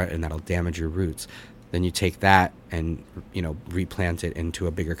fall apart and that'll damage your roots. Then you take that and, replant it into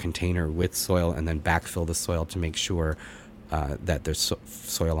a bigger container with soil, and then backfill the soil to make sure that there's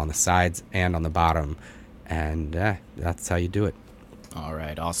soil on the sides and on the bottom. And that's how you do it. All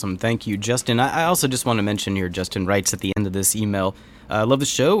right, awesome. Thank you, Justin. I also just want to mention here, Justin writes at the end of this email, I love the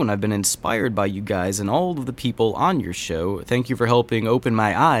show, and I've been inspired by you guys and all of the people on your show. Thank you for helping open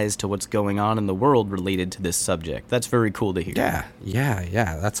my eyes to what's going on in the world related to this subject. That's very cool to hear.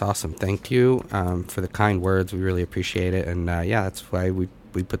 Yeah. That's awesome. Thank you for the kind words. We really appreciate it. And that's why we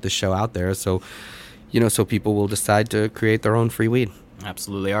put this show out there. So, so people will decide to create their own free weed.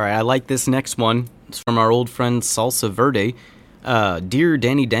 Absolutely. All right, I like this next one. It's from our old friend Salsa Verde. Dear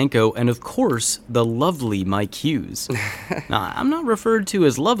Danny Danko, and of course, the lovely Mike Hughes. Now, I'm not referred to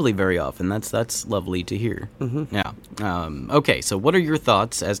as lovely very often. That's lovely to hear. Mm-hmm. Yeah. Okay, so what are your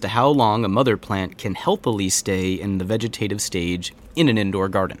thoughts as to how long a mother plant can healthily stay in the vegetative stage in an indoor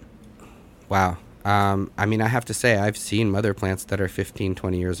garden? Wow. I mean, I have to say, I've seen mother plants that are 15,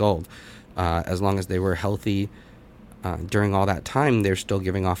 20 years old. As long as they were healthy during all that time, they're still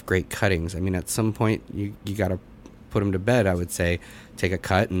giving off great cuttings. I mean, at some point, you got to put them to bed, I would say. Take a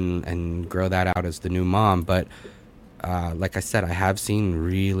cut and grow that out as the new mom. But like I said, I have seen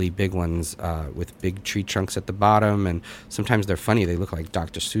really big ones with big tree trunks at the bottom. And sometimes they're funny. They look like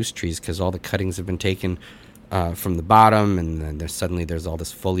Dr. Seuss trees because all the cuttings have been taken from the bottom, and then there's all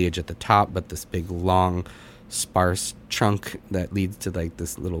this foliage at the top, but this big long sparse trunk that leads to like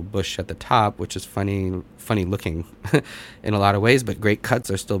this little bush at the top, which is funny looking in a lot of ways, but great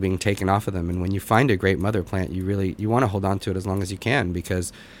cuts are still being taken off of them. And when you find a great mother plant, you want to hold on to it as long as you can,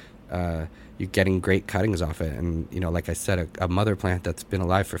 because you're getting great cuttings off it. And like I said, a mother plant that's been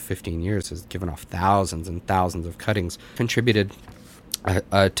alive for 15 years has given off thousands and thousands of cuttings, contributed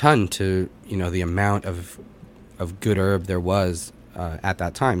a ton to the amount of good herb there was at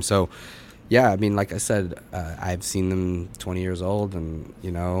that time. So yeah, I mean, like I said, I've seen them 20 years old, and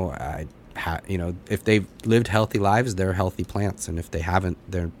if they've lived healthy lives, they're healthy plants, and if they haven't,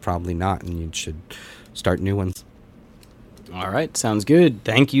 they're probably not, and you should start new ones. All right, sounds good.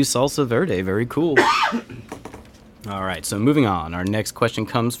 Thank you, Salsa Verde. Very cool. All right, so moving on. Our next question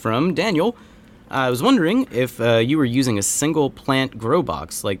comes from Daniel. I was wondering if you were using a single plant grow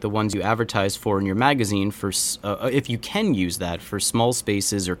box like the ones you advertise for in your magazine, for if you can use that for small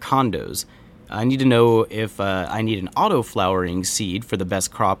spaces or condos. I need to know if I need an auto-flowering seed for the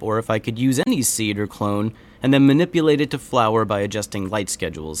best crop, or if I could use any seed or clone and then manipulate it to flower by adjusting light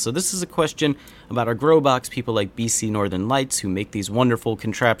schedules. So this is a question about our grow box people like BC Northern Lights, who make these wonderful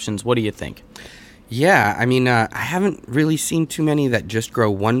contraptions. What do you think? Yeah, I mean, I haven't really seen too many that just grow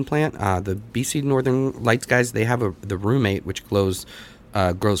one plant. The BC Northern Lights guys, they have the Roommate, which grows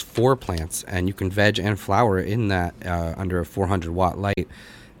 4 plants, and you can veg and flower in that under a 400-watt light.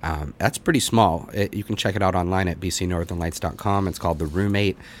 That's pretty small. You can check it out online at bcnorthernlights.com. It's called the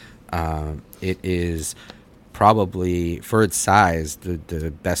Roommate. It is probably, for its size,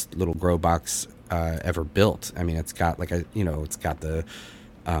 the best little grow box ever built. I mean, it's got it's got the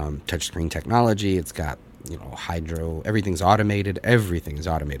touchscreen technology. It's got hydro. Everything's automated. Everything is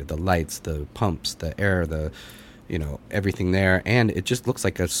automated. The lights, the pumps, the air, everything there. And it just looks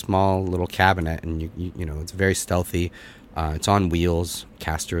like a small little cabinet. And it's very stealthy. It's on wheels,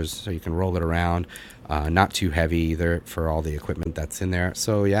 casters, so you can roll it around. Not too heavy either for all the equipment that's in there.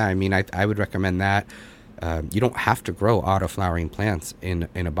 So yeah, I mean, I would recommend that. You don't have to grow auto-flowering plants in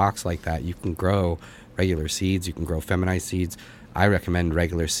a box like that. You can grow regular seeds. You can grow feminized seeds. I recommend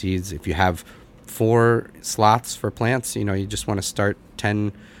regular seeds. If you have 4 slots for plants, you just want to start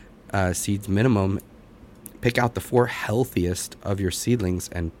 10 seeds minimum. Pick out the 4 healthiest of your seedlings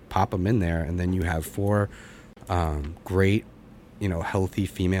and pop them in there, and then you have 4 great, healthy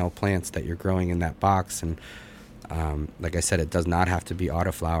female plants that you're growing in that box. And like I said, it does not have to be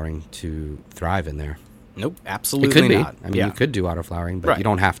auto-flowering to thrive in there. Nope, absolutely not. I mean, you could do auto-flowering, but right. You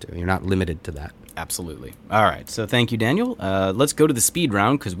don't have to. You're not limited to that. Absolutely. All right, so thank you, Daniel. Let's go to the speed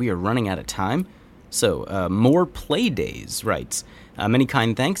round because we are running out of time. So, More Play Days writes, many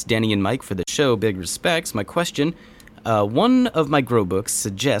kind thanks, Danny and Mike, for the show. Big respects. My question, one of my grow books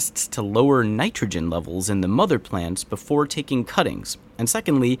suggests to lower nitrogen levels in the mother plants before taking cuttings. And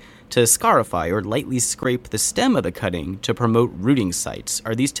secondly, to scarify or lightly scrape the stem of the cutting to promote rooting sites.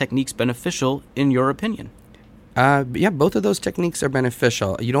 Are these techniques beneficial in your opinion? Yeah, both of those techniques are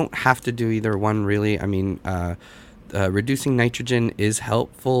beneficial. You don't have to do either one, really. I mean, reducing nitrogen is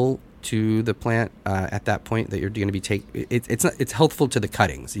helpful to the plant at that point that you're going to be it's helpful to the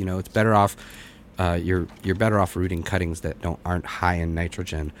cuttings. It's better off. You're better off rooting cuttings that aren't high in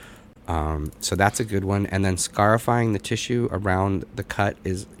nitrogen. So that's a good one. And then scarifying the tissue around the cut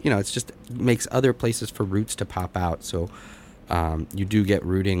is, it's just makes other places for roots to pop out. So you do get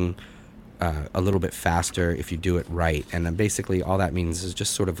rooting a little bit faster if you do it right. And then basically all that means is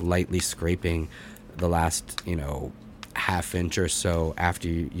just sort of lightly scraping the last, half inch or so after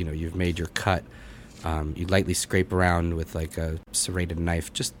you've made your cut. You lightly scrape around with like a serrated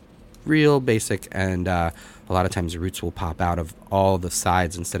knife, just real basic, and a lot of times the roots will pop out of all the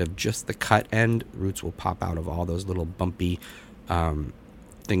sides instead of just the cut end. Roots will pop out of all those little bumpy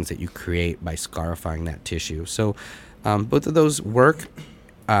things that you create by scarifying that tissue. So both of those work.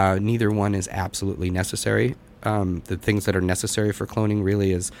 Neither one is absolutely necessary. The things that are necessary for cloning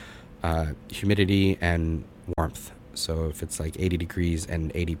really is humidity and warmth. So if it's like 80 degrees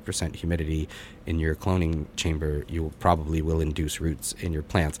and 80% humidity in your cloning chamber, you probably will induce roots in your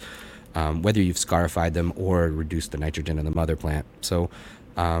plants, whether you've scarified them or reduced the nitrogen in the mother plant. So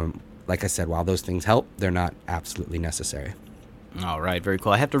like I said, while those things help, they're not absolutely necessary. All right, very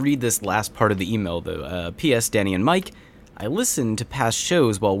cool. I have to read this last part of the email, though. P.S. Danny and Mike, I listened to past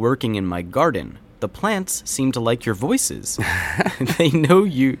shows while working in my garden. The plants seem to like your voices. They know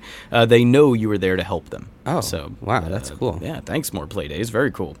you were there to help them. Oh, so wow, that's cool. Yeah, thanks, more play days.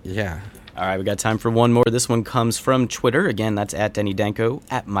 Very cool. Yeah. All right, we got time for one more. This one comes from Twitter. Again, that's at Denny Danko,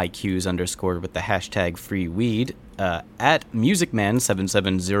 at MikeHughes_ with the hashtag freeweed. At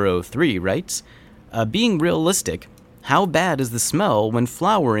MusicMan7703 writes, being realistic, how bad is the smell when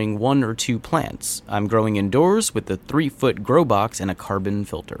flowering 1 or 2 plants? I'm growing indoors with a 3-foot grow box and a carbon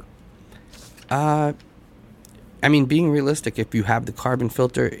filter. I mean, being realistic, if you have the carbon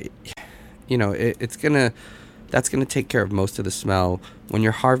filter, that's gonna take care of most of the smell. When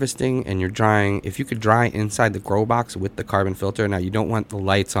you're harvesting and you're drying, if you could dry inside the grow box with the carbon filter, now you don't want the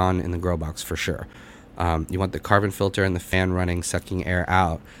lights on in the grow box for sure. You want the carbon filter and the fan running, sucking air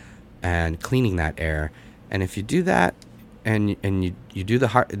out and cleaning that air. And if you do that, and you do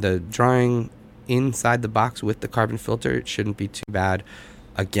the drying inside the box with the carbon filter, it shouldn't be too bad.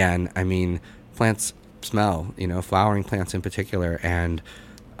 Again, I mean, plants smell, flowering plants in particular, and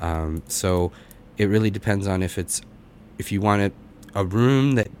so it really depends on if you want a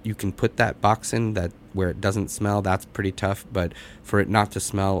room that you can put that box in that where it doesn't smell. That's pretty tough, but for it not to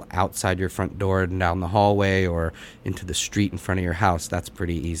smell outside your front door and down the hallway or into the street in front of your house, that's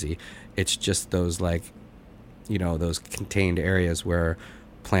pretty easy. It's just those those contained areas where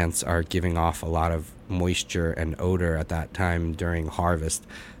plants are giving off a lot of moisture and odor at that time during harvest.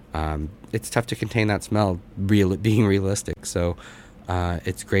 It's tough to contain that smell, being realistic. So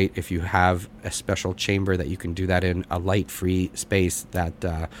it's great if you have a special chamber that you can do that in, a light-free space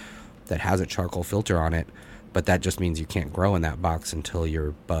that has a charcoal filter on it. But that just means you can't grow in that box until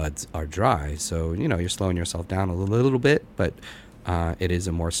your buds are dry. So, you're slowing yourself down a little bit, but it is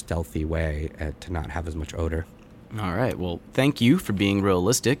a more stealthy way to not have as much odor. All right. Well, thank you for being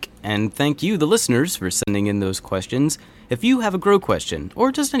realistic, and thank you, the listeners, for sending in those questions. If you have a grow question,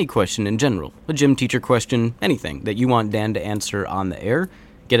 or just any question in general, a gym teacher question, anything that you want Dan to answer on the air,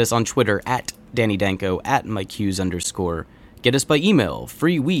 get us on Twitter at Danny Danko, at MikeHughes_. Get us by email,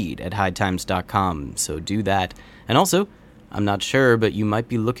 freeweed@hightimes.com. So do that. And also, I'm not sure, but you might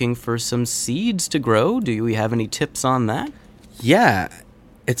be looking for some seeds to grow. Do we have any tips on that? Yeah.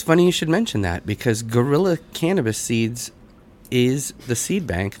 It's funny you should mention that, because Gorilla Cannabis Seeds is the seed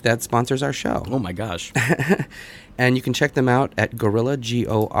bank that sponsors our show. Oh my gosh. And you can check them out at Gorilla,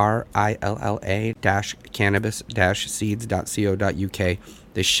 gorilla-cannabis-seeds.co.uk.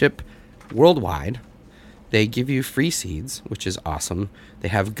 They ship worldwide. They give you free seeds, which is awesome. They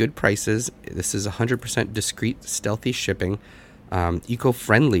have good prices. This is 100% discreet, stealthy shipping,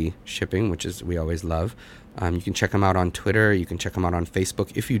 eco-friendly shipping, which is we always love. You can check them out on Twitter. You can check them out on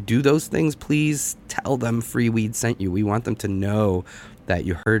Facebook. If you do those things, please tell them Free Weed sent you. We want them to know that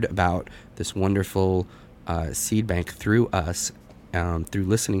you heard about this wonderful seed bank through us, through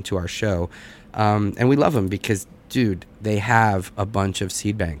listening to our show. And we love them because, dude, they have a bunch of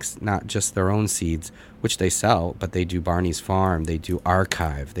seed banks, not just their own seeds, which they sell, but they do Barney's Farm, they do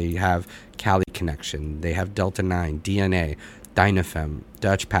Archive, they have Cali Connection, they have Delta 9, DNA, Dynafem,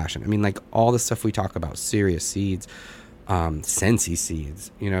 Dutch Passion. I mean, like all the stuff we talk about, Serious Seeds, Sensi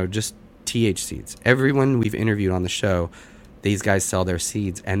Seeds, just TH Seeds. Everyone we've interviewed on the show, these guys sell their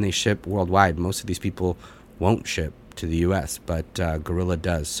seeds and they ship worldwide. Most of these people won't ship to the U.S., but Gorilla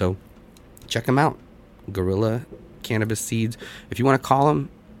does. So check them out, Gorilla Cannabis Seeds. If you want to call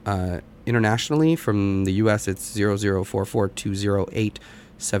them internationally from the U.S., it's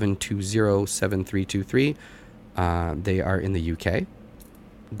 0044-208-720-7323. They are in the UK.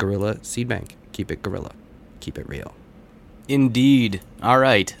 Gorilla Seed Bank. Keep it gorilla. Keep it real. Indeed. All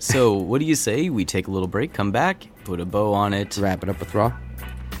right. So what do you say we take a little break, come back, put a bow on it. Wrap it up with Raw.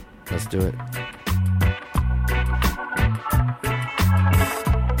 Let's do it.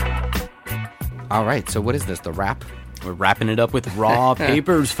 All right. So what is this? The wrap? We're wrapping it up with Raw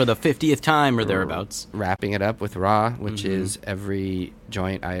Papers for the 50th time or thereabouts. Wrapping it up with Raw, which is every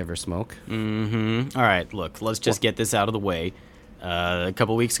joint I ever smoke. Mm-hmm. All right, look, let's just get this out of the way. A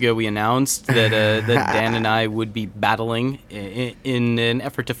couple weeks ago, we announced that Dan and I would be battling in an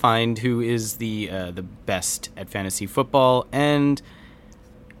effort to find who is the best at fantasy football. And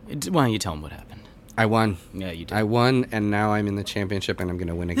why don't you tell them what happened? I won. Yeah, you did. I won, and now I'm in the championship, and I'm going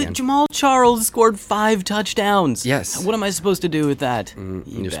to win again. Jamal Charles scored 5 touchdowns. Yes. What am I supposed to do with that?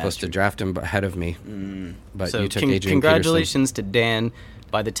 You're supposed to draft him ahead of me. But So you took Adrian congratulations to Dan.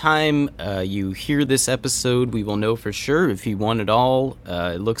 By the time you hear this episode, we will know for sure if he won it all.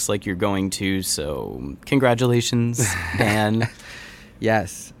 It looks like you're going to, so congratulations, Dan. Peterson.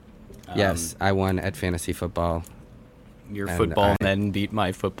 Yes. Yes, I won at fantasy football. Your And football men beat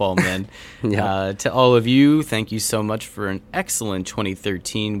my football men. Yeah. To all of you, thank you so much for an excellent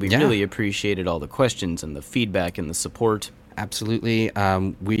 2013. We Yeah. really appreciated all the questions and the feedback and the support. Absolutely.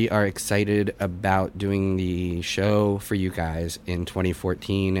 We are excited about doing the show for you guys in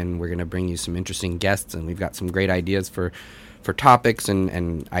 2014, and we're going to bring you some interesting guests, and we've got some great ideas for topics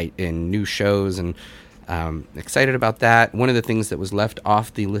and new shows, and excited about that. One of the things that was left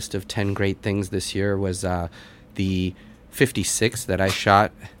off the list of 10 great things this year was the 56 that I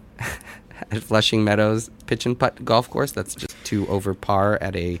shot at Flushing Meadows Pitch and Putt Golf Course. That's just 2 over par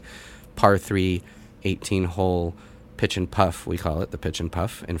at a par 3 18-hole pitch and puff. We call it the pitch and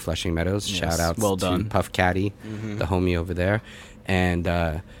puff in Flushing Meadows. Yes, Shout outs well to done. Puff Caddy, the homie over there. And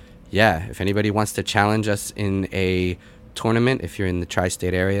yeah, if anybody wants to challenge us in a tournament, if you're in the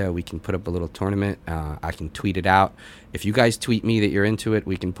tri-state area, we can put up a little tournament. I can tweet it out. If you guys tweet me that you're into it,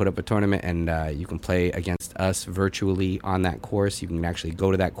 we can put up a tournament, and you can play against us virtually on that course. You can actually go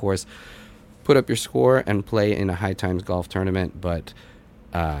to that course, put up your score, and play in a High Times Golf tournament. But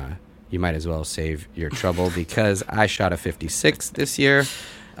you might as well save your trouble because I shot a 56 this year,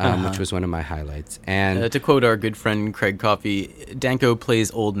 which was one of my highlights. And To quote our good friend Craig Coffey, Danko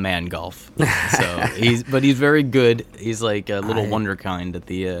plays old man golf. So he's very good. He's like a little wonderkind at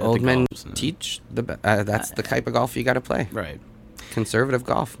the old the men golfs. teach that's the type of golf you got to play. Right. Conservative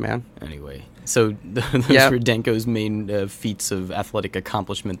golf, man. Anyway, so those Yep. were Danko's main feats of athletic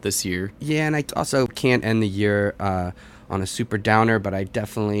accomplishment this year. Yeah, and I also can't end the year on a super downer, but I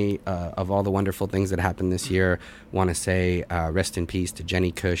definitely, of all the wonderful things that happened this year, want to say rest in peace to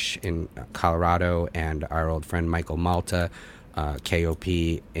Jenny Cush in Colorado and our old friend Michael Malta,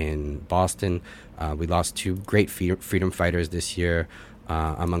 KOP in Boston. We lost 2 great freedom fighters this year,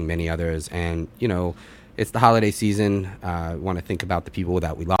 among many others. And, you know, it's the holiday season. I want to think about the people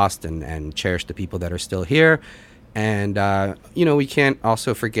that we lost and cherish the people that are still here. And, you know, we can't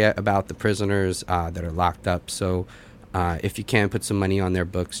also forget about the prisoners that are locked up. So if you can, put some money on their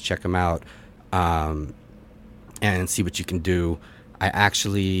books, check them out, and see what you can do. I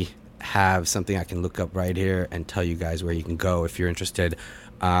actually have something I can look up right here and tell you guys where you can go if you're interested.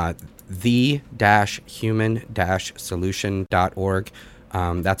 The-human-solution.org.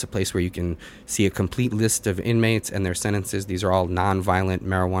 That's a place where you can see a complete list of inmates and their sentences. These are all nonviolent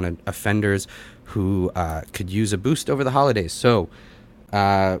marijuana offenders who could use a boost over the holidays. So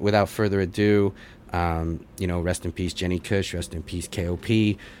without further ado, you know, rest in peace, Jenny Cush, rest in peace, KOP.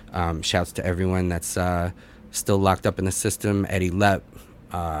 Shouts to everyone that's still locked up in the system. Eddie Lepp,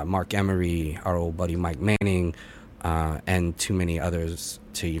 Mark Emery, our old buddy Mike Manning, and too many others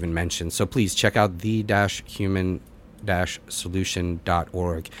to even mention. So please check out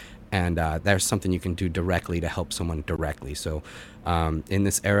the-human-solution.org. And there's something you can do directly to help someone directly. So in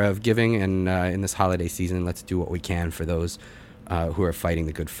this era of giving and in this holiday season, let's do what we can for those who are fighting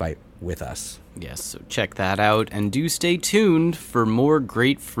the good fight with us. Yes, so check that out, and do stay tuned for more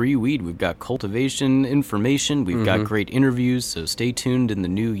great free weed. We've got cultivation information, we've got great interviews, so stay tuned in the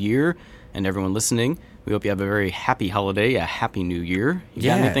new year. And everyone listening, we hope you have a very happy holiday, a happy new year. You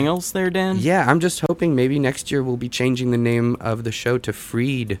got anything else there, Dan? Yeah, I'm just hoping maybe next year we'll be changing the name of the show to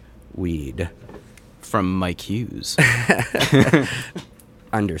Freed Weed. From Mike Hughes. _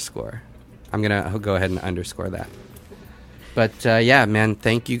 I'm going to go ahead and underscore that. But yeah, man,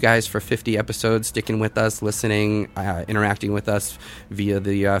 thank you guys for 50 episodes, sticking with us, listening, interacting with us via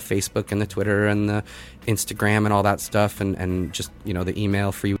the Facebook and the Twitter and the Instagram and all that stuff, and just, you know, the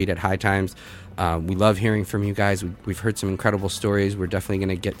email, freeweed at High Times. We love hearing from you guys. We've heard some incredible stories. We're definitely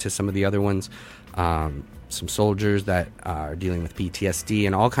going to get to some of the other ones. Some soldiers that are dealing with PTSD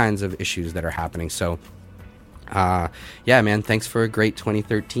and all kinds of issues that are happening. So yeah, man, thanks for a great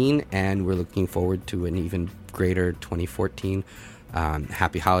 2013, and we're looking forward to an even greater 2014.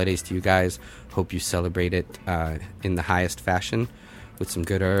 Happy holidays to you guys. Hope you celebrate it in the highest fashion with some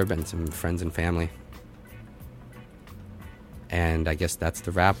good herb and some friends and family. And I guess that's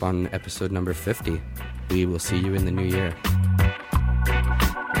the wrap on episode number 50. We will see you in the new year.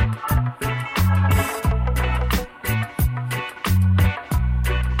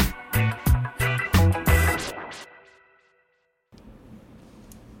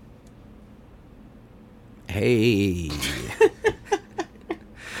 Hey.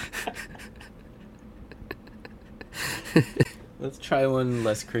 Let's try one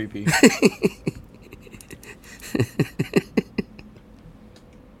less creepy.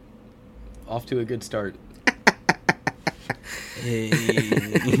 Off to a good start. Hey.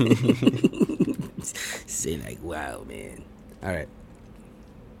 Say like, wow, man. All right.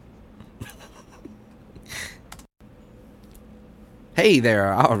 Hey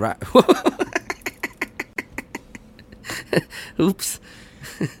there. All right. Oops.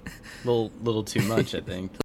 Little too much, I think.